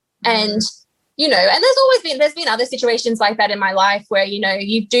ages. And, and there's been other situations like that in my life where,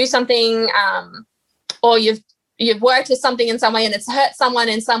 you do something, or you've worked with something in some way and it's hurt someone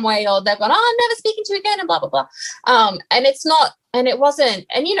in some way, or they've gone, oh, I'm never speaking to you again, and blah, blah, blah. And it's not, and it wasn't,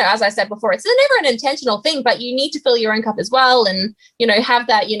 and, as I said before, it's never an intentional thing, but you need to fill your own cup as well. And, have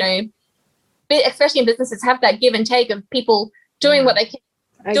that, especially in businesses, have that give and take of people doing what they can,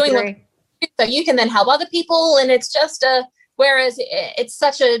 so you can then help other people. And it's just whereas it's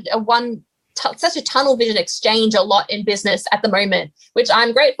such such a tunnel vision exchange a lot in business at the moment, which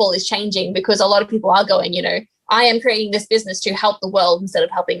I'm grateful is changing, because a lot of people are going, I am creating this business to help the world instead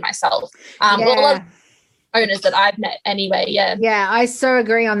of helping myself. A lot of owners that I've met anyway. Yeah, I so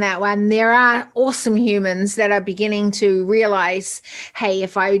agree on that one. There are awesome humans that are beginning to realize, hey,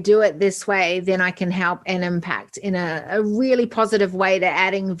 if I do it this way, then I can help and impact in a really positive way to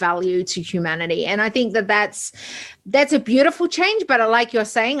adding value to humanity. And I think that that's a beautiful change, but like you're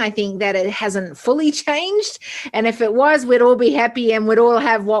saying, I think that it hasn't fully changed. And if it was, we'd all be happy and we'd all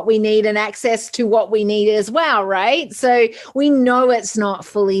have what we need and access to what we need as well, right? So we know it's not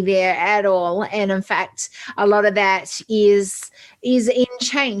fully there at all. And in fact, a lot of that is in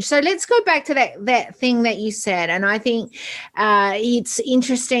change. So let's go back to that thing that you said. And I think it's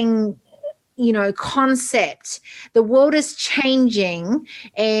interesting, concept. The world is changing,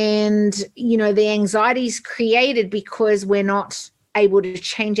 and, the anxiety is created because we're not able to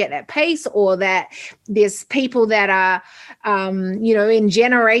change at that pace, or that there's people that are, in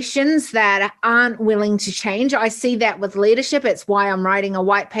generations that aren't willing to change. I see that with leadership. It's why I'm writing a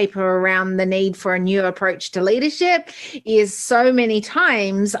white paper around the need for a new approach to leadership. Is so many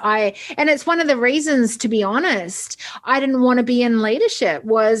times and it's one of the reasons, to be honest, I didn't want to be in leadership,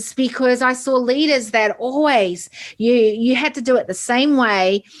 was because I saw leaders that always, you had to do it the same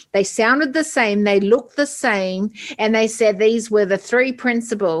way. They sounded the same, they looked the same, and they said these were the 3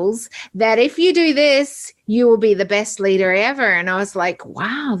 principles that if you do this, you will be the best leader ever. And I was like,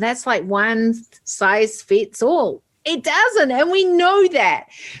 wow, that's like one size fits all. It doesn't. And we know that,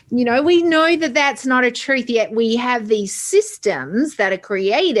 we know that that's not a truth, yet we have these systems that are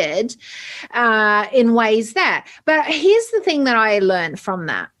created in ways that. But here's the thing that I learned from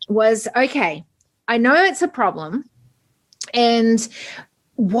that was, okay, I know it's a problem. And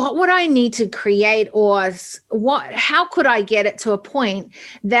what would I need to create, or how could I get it to a point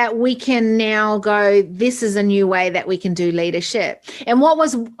that we can now go, this is a new way that we can do leadership? And what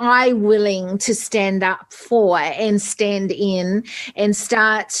was I willing to stand up for and stand in and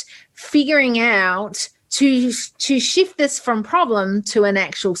start figuring out to shift this from problem to an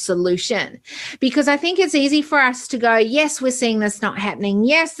actual solution? Because I think it's easy for us to go, yes, we're seeing this not happening.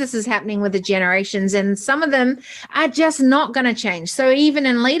 Yes, this is happening with the generations, and some of them are just not going to change. So even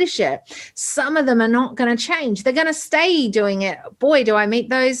in leadership, some of them are not going to change. They're going to stay doing it. Boy, do I meet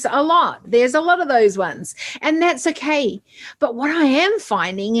those a lot. There's a lot of those ones, and that's okay. But what I am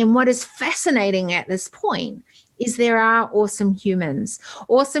finding, and what is fascinating at this point, is there are awesome humans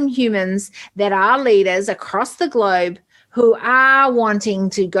that are leaders across the globe who are wanting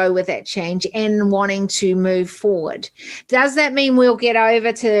to go with that change and wanting to move forward. Does that mean we'll get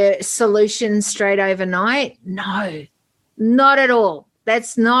over to solutions straight overnight? No, not at all.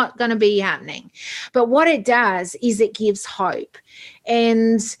 That's not going to be happening. But what it does is it gives hope.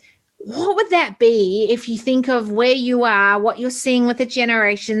 And what would that be if you think of where you are, what you're seeing with the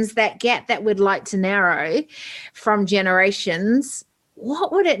generations, that gap that we'd like to narrow from generations?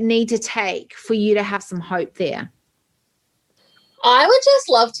 What would it need to take for you to have some hope there? I would just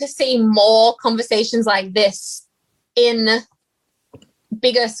love to see more conversations like this in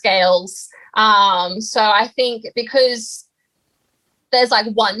bigger scales. So I think because there's like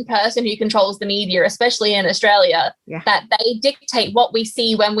one person who controls the media, especially in Australia, that they dictate what we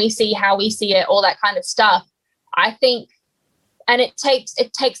see, when we see, how we see it, all that kind of stuff. I think, and it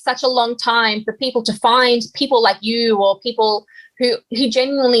takes such a long time for people to find people like you, or people who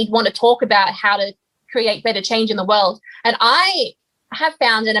genuinely want to talk about how to create better change in the world. And I have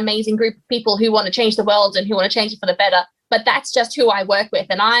found an amazing group of people who want to change the world and who want to change it for the better, but that's just who I work with.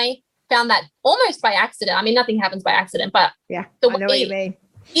 And I found that almost by accident. I mean, nothing happens by accident, but I know what you mean.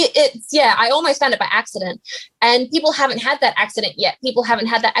 I almost found it by accident. And people haven't had that accident yet. People haven't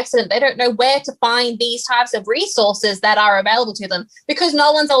had that accident. They don't know where to find these types of resources that are available to them, because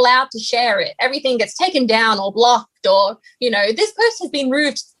no one's allowed to share it. Everything gets taken down or blocked, or, this post has been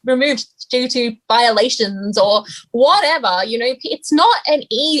removed due to violations or whatever. It's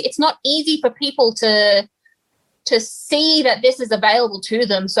not easy for people to see that this is available to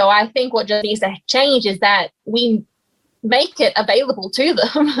them. So I think what just needs to change is that we make it available to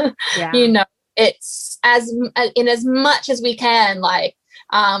them. It's in as much as we can.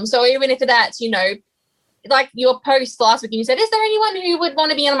 So even if that's, like your post last week, and you said, is there anyone who would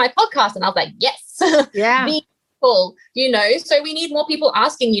want to be on my podcast? And I was like, yes. Yeah. People, so we need more people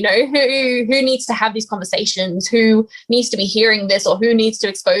asking, who needs to have these conversations, who needs to be hearing this, or who needs to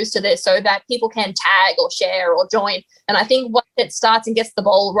expose to this, so that people can tag or share or join. And I think once it starts and gets the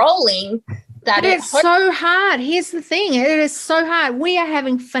ball rolling, that it's so hard. Here's the thing. It is so hard. We are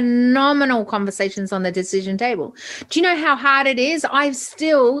having phenomenal conversations on the decision table. Do you know how hard it is? I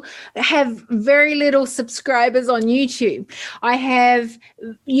still have very little subscribers on YouTube. I have,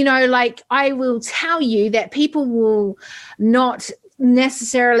 I will tell you that people will not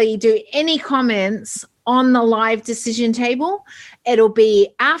necessarily do any comments on the live decision table. It'll be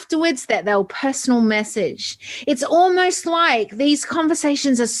afterwards that they'll personal message. It's almost like these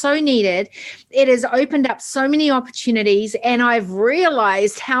conversations are so needed. It has opened up so many opportunities, and I've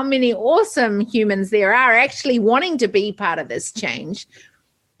realized how many awesome humans there are actually wanting to be part of this change.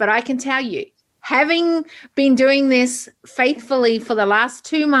 But I can tell you, having been doing this faithfully for the last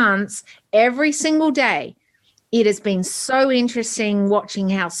 2 months, every single day, it has been so interesting watching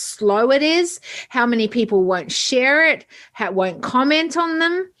how slow it is, how many people won't share it, won't comment on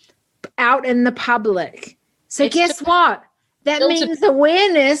them out in the public. So guess what? That means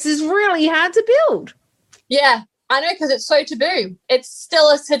awareness is really hard to build. Yeah, I know, because it's so taboo. It's still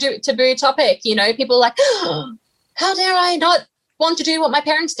a taboo topic. People are like, oh, how dare I not want to do what my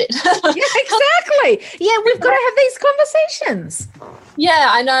parents did. Yeah, exactly. Yeah, we've got to have these conversations. Yeah,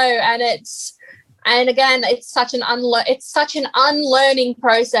 I know. And again, it's such an unlearning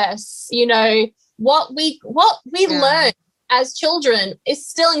process. You know, what we learn as children is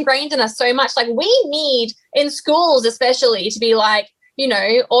still ingrained in us so much. Like, we need in schools especially to be like, you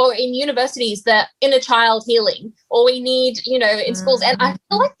know, or in universities, that inner child healing, or we need, you know, in schools. And I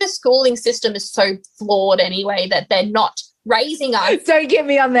feel like the schooling system is so flawed anyway, that they're not raising us. Don't get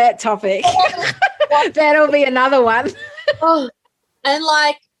me on that topic. That'll be another one. And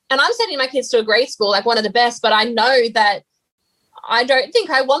I'm sending my kids to a great school, like one of the best, but I know that I don't think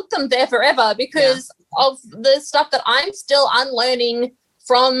I want them there forever because of the stuff that I'm still unlearning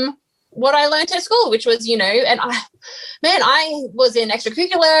from what I learned at school, which was, you know, and I was in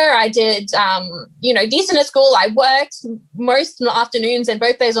extracurricular. I did, you know, decent at school. I worked most in the afternoons and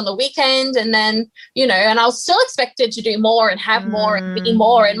both days on the weekend. And then, you know, and I was still expected to do more and have more and be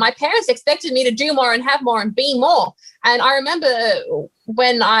more. And my parents expected me to do more and have more and be more. And I remember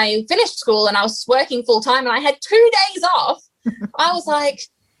when I finished school and I was working full time and I had 2 days off, I was like,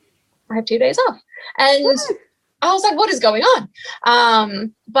 I have 2 days off. And I was like, what is going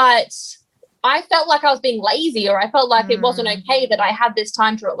on? But I felt like I was being lazy, or I felt like it wasn't okay that I had this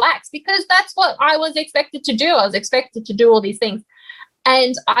time to relax, because that's what I was expected to do. I was expected to do all these things.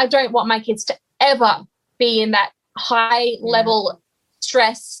 And I don't want my kids to ever be in that high level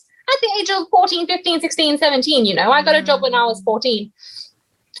stress at the age of 14, 15, 16, 17. You know, I got a job when I was 14.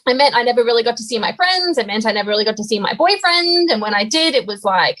 It meant I never really got to see my friends. It meant I never really got to see my boyfriend. And when I did, it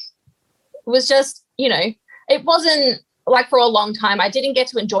was just, you know, it wasn't like for a long time. I didn't get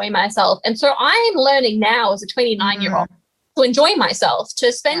to enjoy myself. And so I'm learning now as a 29-year-old to enjoy myself,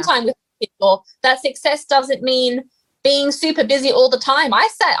 to spend time with people. That success doesn't mean being super busy all the time. I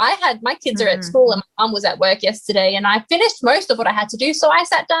had my kids are at school and my mum was at work yesterday, and I finished most of what I had to do. So I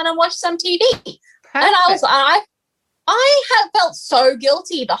sat down and watched some TV. Perfect. And I have felt so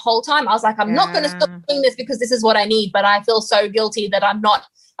guilty the whole time. I was like, I'm not going to stop doing this because this is what I need. But I feel so guilty that I'm not.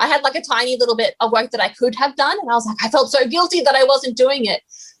 I had like a tiny little bit of work that I could have done. And I was like, I felt so guilty that I wasn't doing it.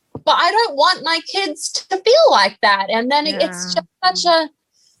 But I don't want my kids to feel like that. And then it's just such a,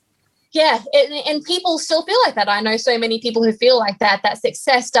 and people still feel like that. I know so many people who feel like that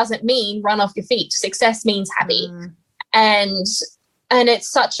success doesn't mean run off your feet. Success means happy. And it's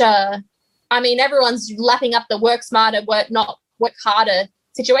such a, I mean, everyone's lapping up the work smarter, work harder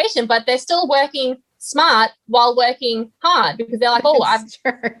situation, but they're still working smart while working hard, because they're like, I've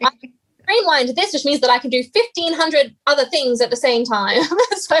streamlined this, which means that I can do 1,500 other things at the same time.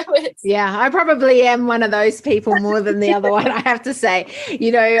 So I probably am one of those people more than the other one, I have to say.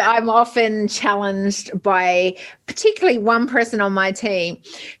 You know, I'm often challenged by particularly one person on my team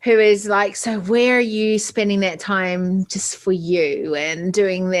who is like, so where are you spending that time just for you and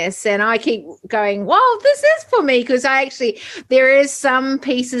doing this? And I keep going, well, this is for me, because there is some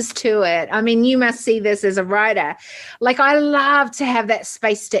pieces to it. I mean, you must see this as a writer. Like, I love to have that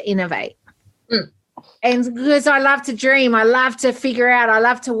space to innovate. And because I love to dream, I love to figure out, I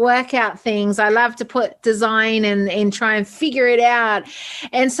love to work out things, I love to put design and try and figure it out.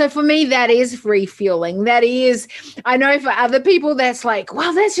 And so for me, that is refueling. That is, I know for other people, that's like,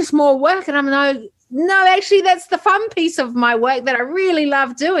 well, that's just more work. And I'm like, no, actually, that's the fun piece of my work that I really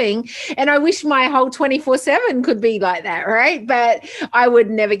love doing. And I wish my whole 24/7 could be like that, right? But I would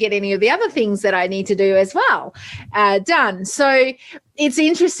never get any of the other things that I need to do as well done. So it's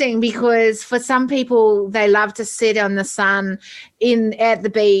interesting, because for some people, they love to sit on the sun at the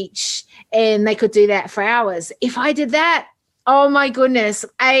beach, and they could do that for hours. If I did that, oh my goodness,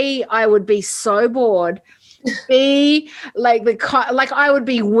 I would be so bored. B, like I would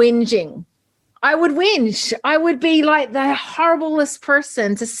be whinging. I would whinge. I would be like the horriblest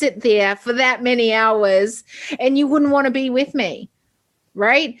person to sit there for that many hours, and you wouldn't want to be with me,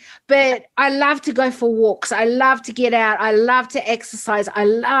 right? But I love to go for walks. I love to get out. I love to exercise. I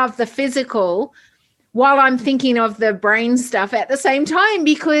love the physical while I'm thinking of the brain stuff at the same time,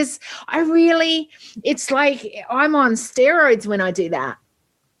 because it's like I'm on steroids when I do that.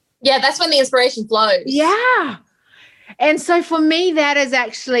 Yeah, that's when the inspiration flows. Yeah. And so for me, that is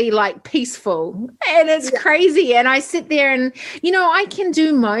actually like peaceful, and it's crazy. And I sit there and, you know, I can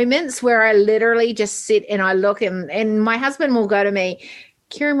do moments where I literally just sit and I look, and my husband will go to me,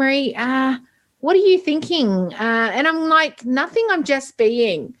 Kira Marie, what are you thinking? And I'm like, nothing, I'm just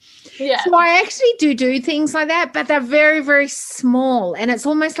being. Yeah. So I actually do things like that, but they're very, very small. And it's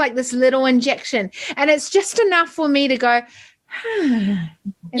almost like this little injection. And it's just enough for me to go, and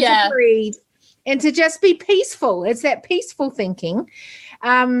to breathe. and to just be peaceful. It's that peaceful thinking,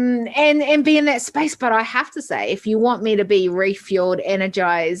 and be in that space. But I have to say, if you want me to be refueled,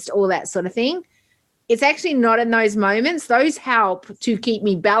 energized, all that sort of thing, it's actually not in those moments. Those help to keep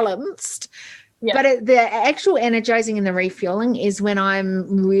me balanced. Yeah. But the actual energizing and the refueling is when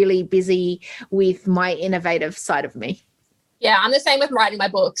I'm really busy with my innovative side of me. Yeah, I'm the same with writing my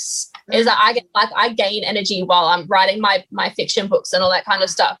books. Is that I gain energy while I'm writing my fiction books and all that kind of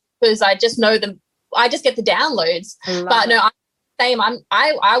stuff, because I just know them. I just get the downloads. But no, I'm the same.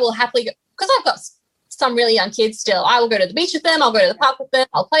 I will happily, because I've got some really young kids still. I will go to the beach with them. I'll go to the park with them.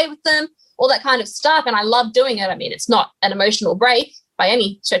 I'll play with them. All that kind of stuff, and I love doing it. I mean, it's not an emotional break by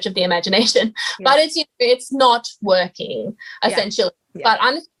any stretch of the imagination, but it's not working essentially. Yeah. But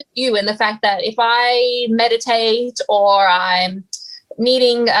I'm with you in the fact that if I meditate or I'm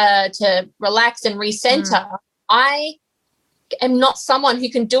needing to relax and recenter, I am not someone who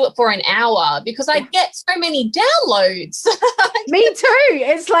can do it for an hour, because I get so many downloads. Me too.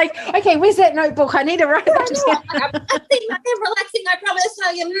 It's like, okay, where's that notebook? I need to write that down. I'm relaxing, I promise.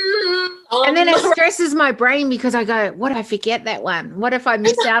 And then it stresses my brain, because I go, what if I forget that one? What if I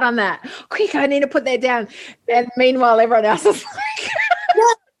miss out on that? Quick, I need to put that down. And meanwhile, everyone else is like,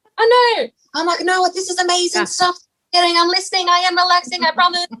 I know. I'm like, no, this is amazing stuff. I'm listening, I am relaxing, I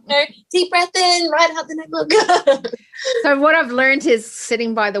promise. Deep breath in, write out the notebook. So what I've learned is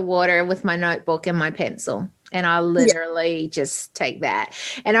sitting by the water with my notebook and my pencil, and I literally just take that.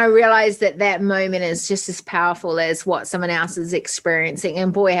 And I realize that moment is just as powerful as what someone else is experiencing.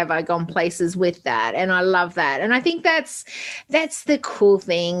 And boy, have I gone places with that. And I love that. And I think that's the cool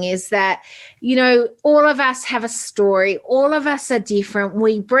thing, is that, all of us have a story. All of us are different.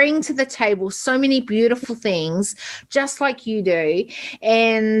 We bring to the table so many beautiful things, just like you do.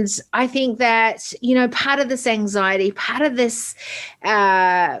 And I think that, part of this anxiety, part of this,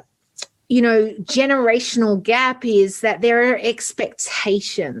 generational gap is that there are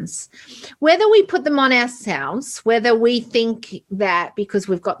expectations, whether we put them on ourselves, whether we think that because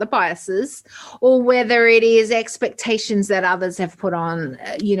we've got the biases, or whether it is expectations that others have put on,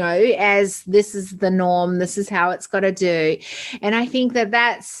 as this is the norm, this is how it's got to do. And I think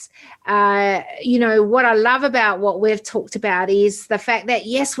that's, what I love about what we've talked about is the fact that,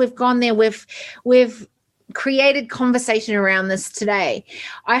 yes, we've gone there, we've created conversation around this today.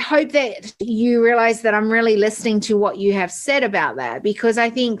 I hope that you realize that I'm really listening to what you have said about that, because I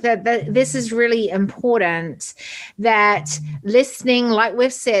think that this is really important, that listening, like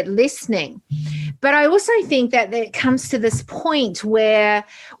we've said, listening. But I also think that it comes to this point where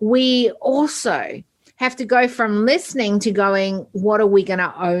we also have to go from listening to going, what are we going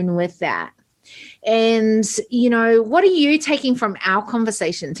to own with that? And, what are you taking from our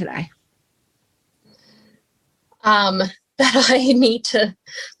conversation today? That I need to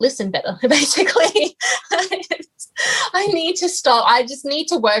listen better, basically. I need to stop. I just need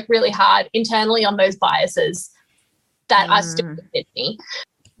to work really hard internally on those biases that are still within me,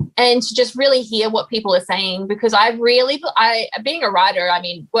 and to just really hear what people are saying, because being a writer, I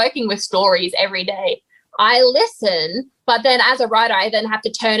mean, working with stories every day, I listen, but then as a writer, I then have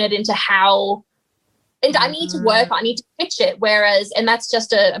to turn it into I need to work, I need to pitch it. And that's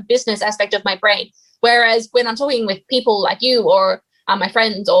just a business aspect of my brain. Whereas when I'm talking with people like you, or my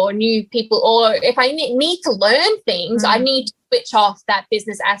friends, or new people, or if I need to learn things, I need to switch off that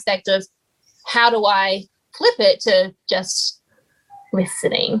business aspect of how do I flip it to just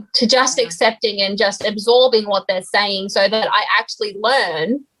listening, to just accepting and just absorbing what they're saying, so that I actually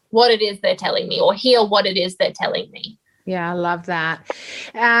learn what it is they're telling me, or hear what it is they're telling me. Yeah, I love that.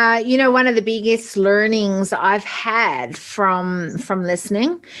 One of the biggest learnings I've had from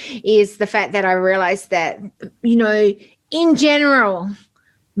listening is the fact that I realized that, in general,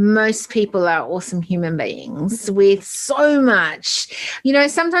 most people are awesome human beings with so much.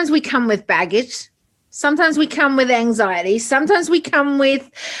 Sometimes we come with baggage. Sometimes we come with anxiety. Sometimes we come with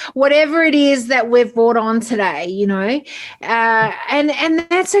whatever it is that we've brought on today, and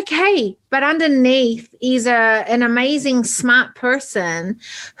that's okay. But underneath is an amazing, smart person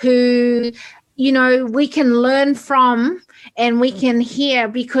who, we can learn from and we can hear,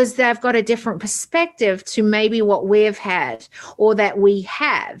 because they've got a different perspective to maybe what we've had or that we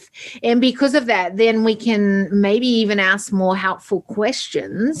have. And because of that, then we can maybe even ask more helpful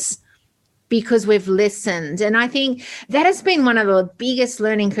questions, because we've listened. And I think that has been one of the biggest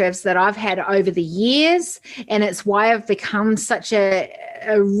learning curves that I've had over the years. And it's why I've become such a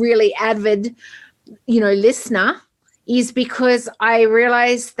really avid, listener, is because I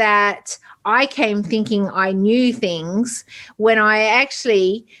realized that I came thinking I knew things, when I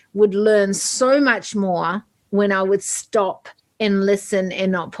actually would learn so much more when I would stop and listen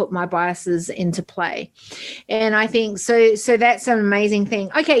and not put my biases into play. And I think so that's an amazing thing.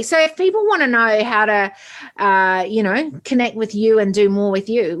 Okay, so if people want to know how to connect with you and do more with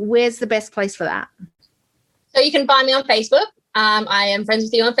you, where's the best place for that? So you can find me on Facebook. I am friends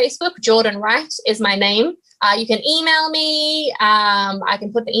with you on Facebook. Jordan Wright is my name. You can email me. I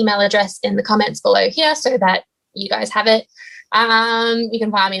can put the email address in the comments below here so that you guys have it. You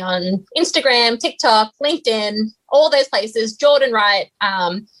can find me on Instagram, TikTok, LinkedIn, all those places, Jordan Wright.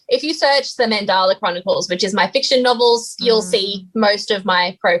 If you search the Mandala Chronicles, which is my fiction novels, you'll see most of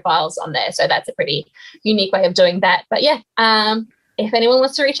my profiles on there. So that's a pretty unique way of doing that. But yeah, if anyone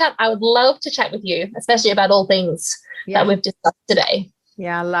wants to reach out, I would love to chat with you, especially about all things that we've discussed today.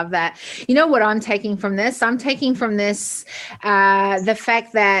 Yeah, I love that. You know what I'm taking from this? I'm taking from this the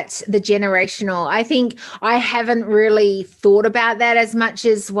fact that the generational, I think I haven't really thought about that as much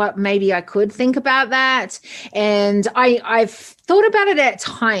as what maybe I could think about that. And I've thought about it at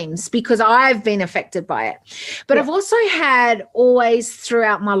times because I've been affected by it. But I've also had always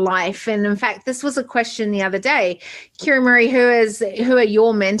throughout my life, and in fact, this was a question the other day, Kira Marie, who are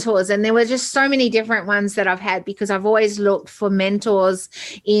your mentors? And there were just so many different ones that I've had because I've always looked for mentors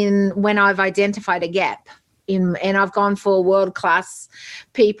in when I've identified a gap. And I've gone for world-class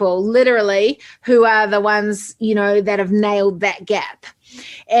people, literally, who are the ones, that have nailed that gap.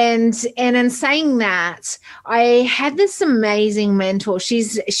 And in saying that, I had this amazing mentor.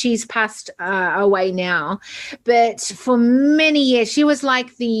 She's passed away now, but for many years, she was like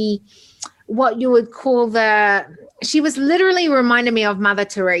what you would call she was literally reminded me of Mother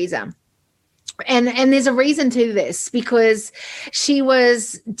Teresa. And there's a reason to this because she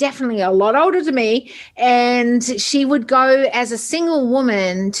was definitely a lot older than me, and she would go as a single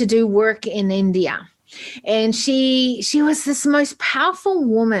woman to do work in India. And she was this most powerful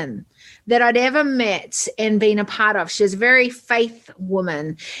woman that I'd ever met and been a part of. She was a very faith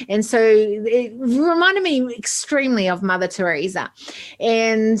woman. And so it reminded me extremely of Mother Teresa.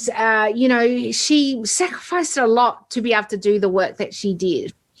 And, she sacrificed a lot to be able to do the work that she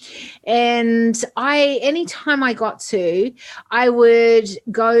did. And anytime I got to, I would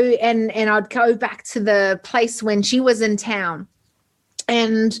go and I'd go back to the place when she was in town.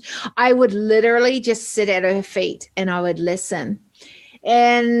 And I would literally just sit at her feet and I would listen.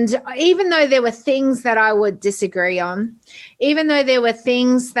 And even though there were things that I would disagree on, even though there were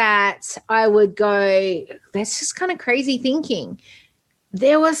things that I would go, that's just kind of crazy thinking,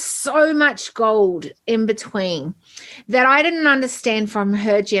 there was so much gold in between that I didn't understand from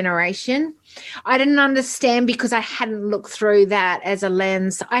her generation. I didn't understand because I hadn't looked through that as a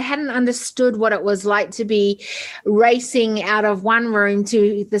lens. I hadn't understood what it was like to be racing out of one room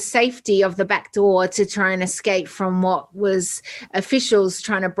to the safety of the back door to try and escape from what was officials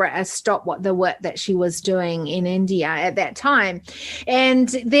trying to stop the work that she was doing in India at that time.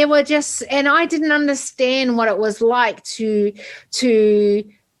 And I didn't understand what it was like to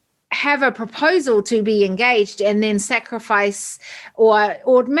have a proposal to be engaged and then sacrifice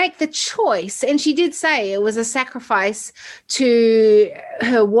or make the choice. And she did say it was a sacrifice to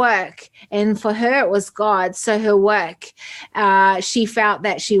her work, and for her it was God. So her work, she felt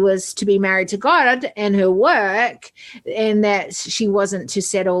that she was to be married to God and her work, and that she wasn't to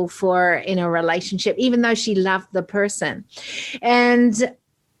settle in a relationship, even though she loved the person. And,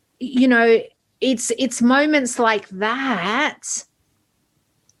 it's moments like that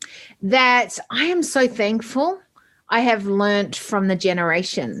I am so thankful I have learnt from the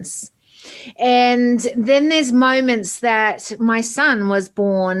generations. And then there's moments that my son was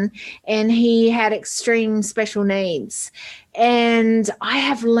born and he had extreme special needs. And I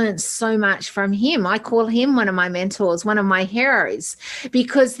have learnt so much from him. I call him one of my mentors, one of my heroes,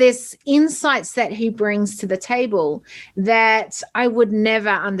 because there's insights that he brings to the table that I would never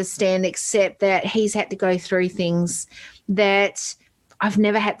understand, except that he's had to go through things that I've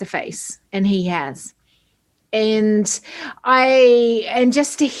never had to face, and he has. And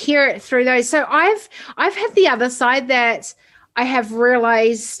just to hear it through those. So I've had the other side that I have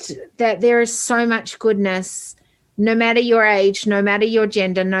realized that there is so much goodness, no matter your age, no matter your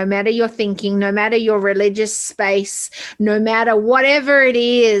gender, no matter your thinking, no matter your religious space, no matter whatever it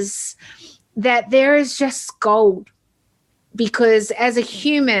is, that there is just gold. Because as a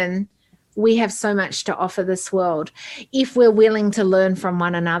human, we have so much to offer this world if we're willing to learn from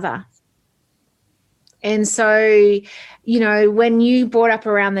one another. And so, when you brought up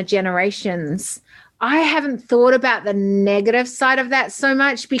around the generations, I haven't thought about the negative side of that so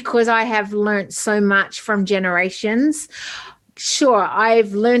much because I have learnt so much from generations. Sure,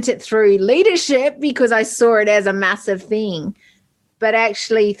 I've learnt it through leadership because I saw it as a massive thing. But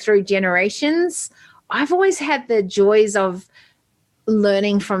actually through generations, I've always had the joys of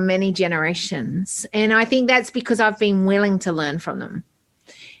learning from many generations. And I think that's because I've been willing to learn from them.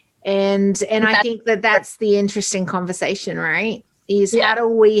 And I think that's the interesting conversation, right? Is how do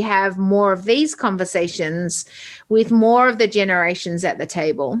we have more of these conversations with more of the generations at the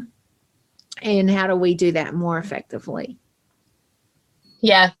table? And how do we do that more effectively?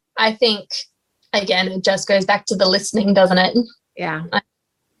 Yeah, I think, again, it just goes back to the listening, doesn't it? Yeah.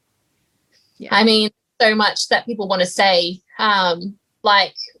 I mean, so much that people want to say.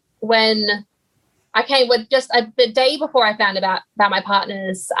 Like when I came with just the day before I found about my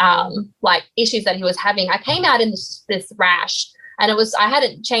partner's like issues that he was having, I came out in this rash, and I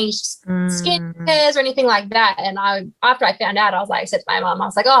hadn't changed skin cares or anything like that. And after I found out, I said to my mom, I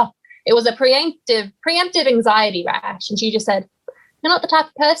was like, oh, it was a preemptive anxiety rash. And she just said, you're not the type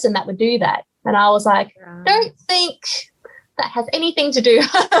of person that would do that. And I was like, don't think that has anything to do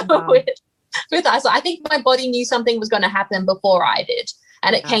with us. So I think my body knew something was going to happen before I did.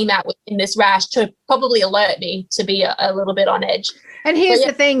 And it came out in this rash to probably alert me to be a little bit on edge. And here's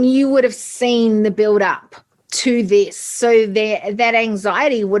the thing, you would have seen the build up to this. So that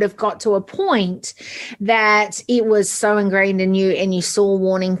anxiety would have got to a point that it was so ingrained in you, and you saw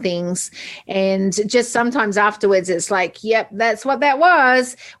warning things. And just sometimes afterwards, it's like, yep, that's what that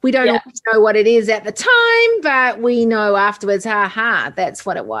was. We don't always know what it is at the time, but we know afterwards, that's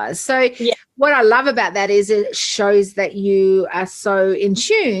what it was. So what I love about that is it shows that you are so in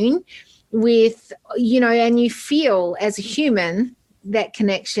tune with, and you feel as a human that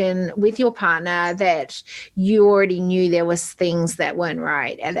connection with your partner, that you already knew there was things that weren't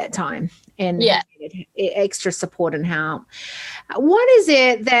right at that time, and extra support and help. What is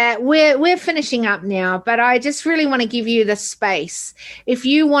it that we're finishing up now, but I just really want to give you the space. If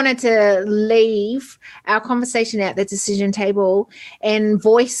you wanted to leave our conversation at the decision table and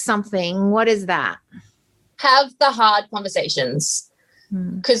voice something, what is that? Have the hard conversations.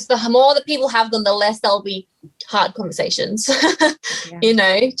 Because the more that people have them, the less there'll be hard conversations.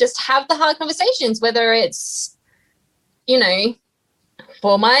 Just have the hard conversations, whether it's,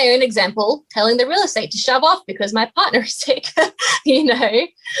 for my own example, telling the real estate to shove off because my partner is sick, and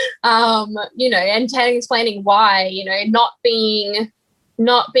explaining why, not being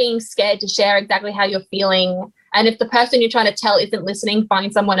scared to share exactly how you're feeling. And if the person you're trying to tell isn't listening,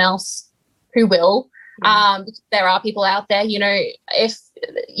 find someone else who will. There are people out there, if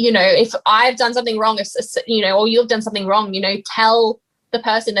I've done something wrong, or you've done something wrong, tell the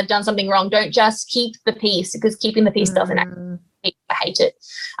person they've done something wrong. Don't just keep the peace, because keeping the peace doesn't actually, I hate it.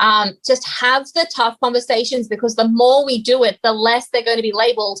 Just have the tough conversations, because the more we do it, the less they're going to be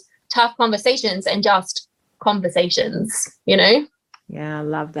labeled tough conversations and just conversations, Yeah, I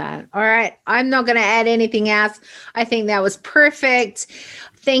love that. All right. I'm not going to add anything else. I think that was perfect.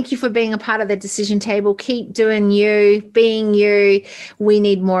 Thank you for being a part of the decision table. Keep doing you, being you. We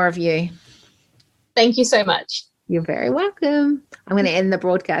need more of you. Thank you so much. You're very welcome. I'm going to end the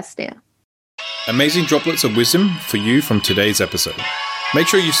broadcast now. Amazing droplets of wisdom for you from today's episode. Make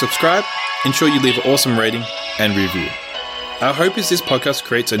sure you subscribe, ensure you leave an awesome rating and review. Our hope is this podcast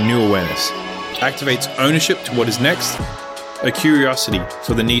creates a new awareness, activates ownership to what is next, a curiosity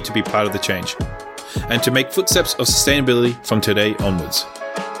for the need to be part of the change, and to make footsteps of sustainability from today onwards.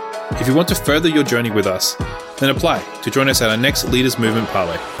 If you want to further your journey with us, then apply to join us at our next Leaders Movement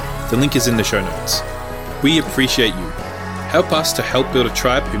Parlay. The link is in the show notes. We appreciate you. Help us to help build a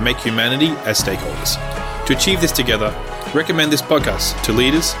tribe who make humanity as stakeholders. To achieve this together, recommend this podcast to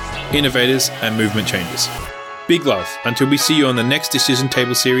leaders, innovators, and movement changers. Big love until we see you on the next Decision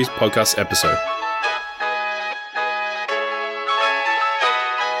Table Series podcast episode.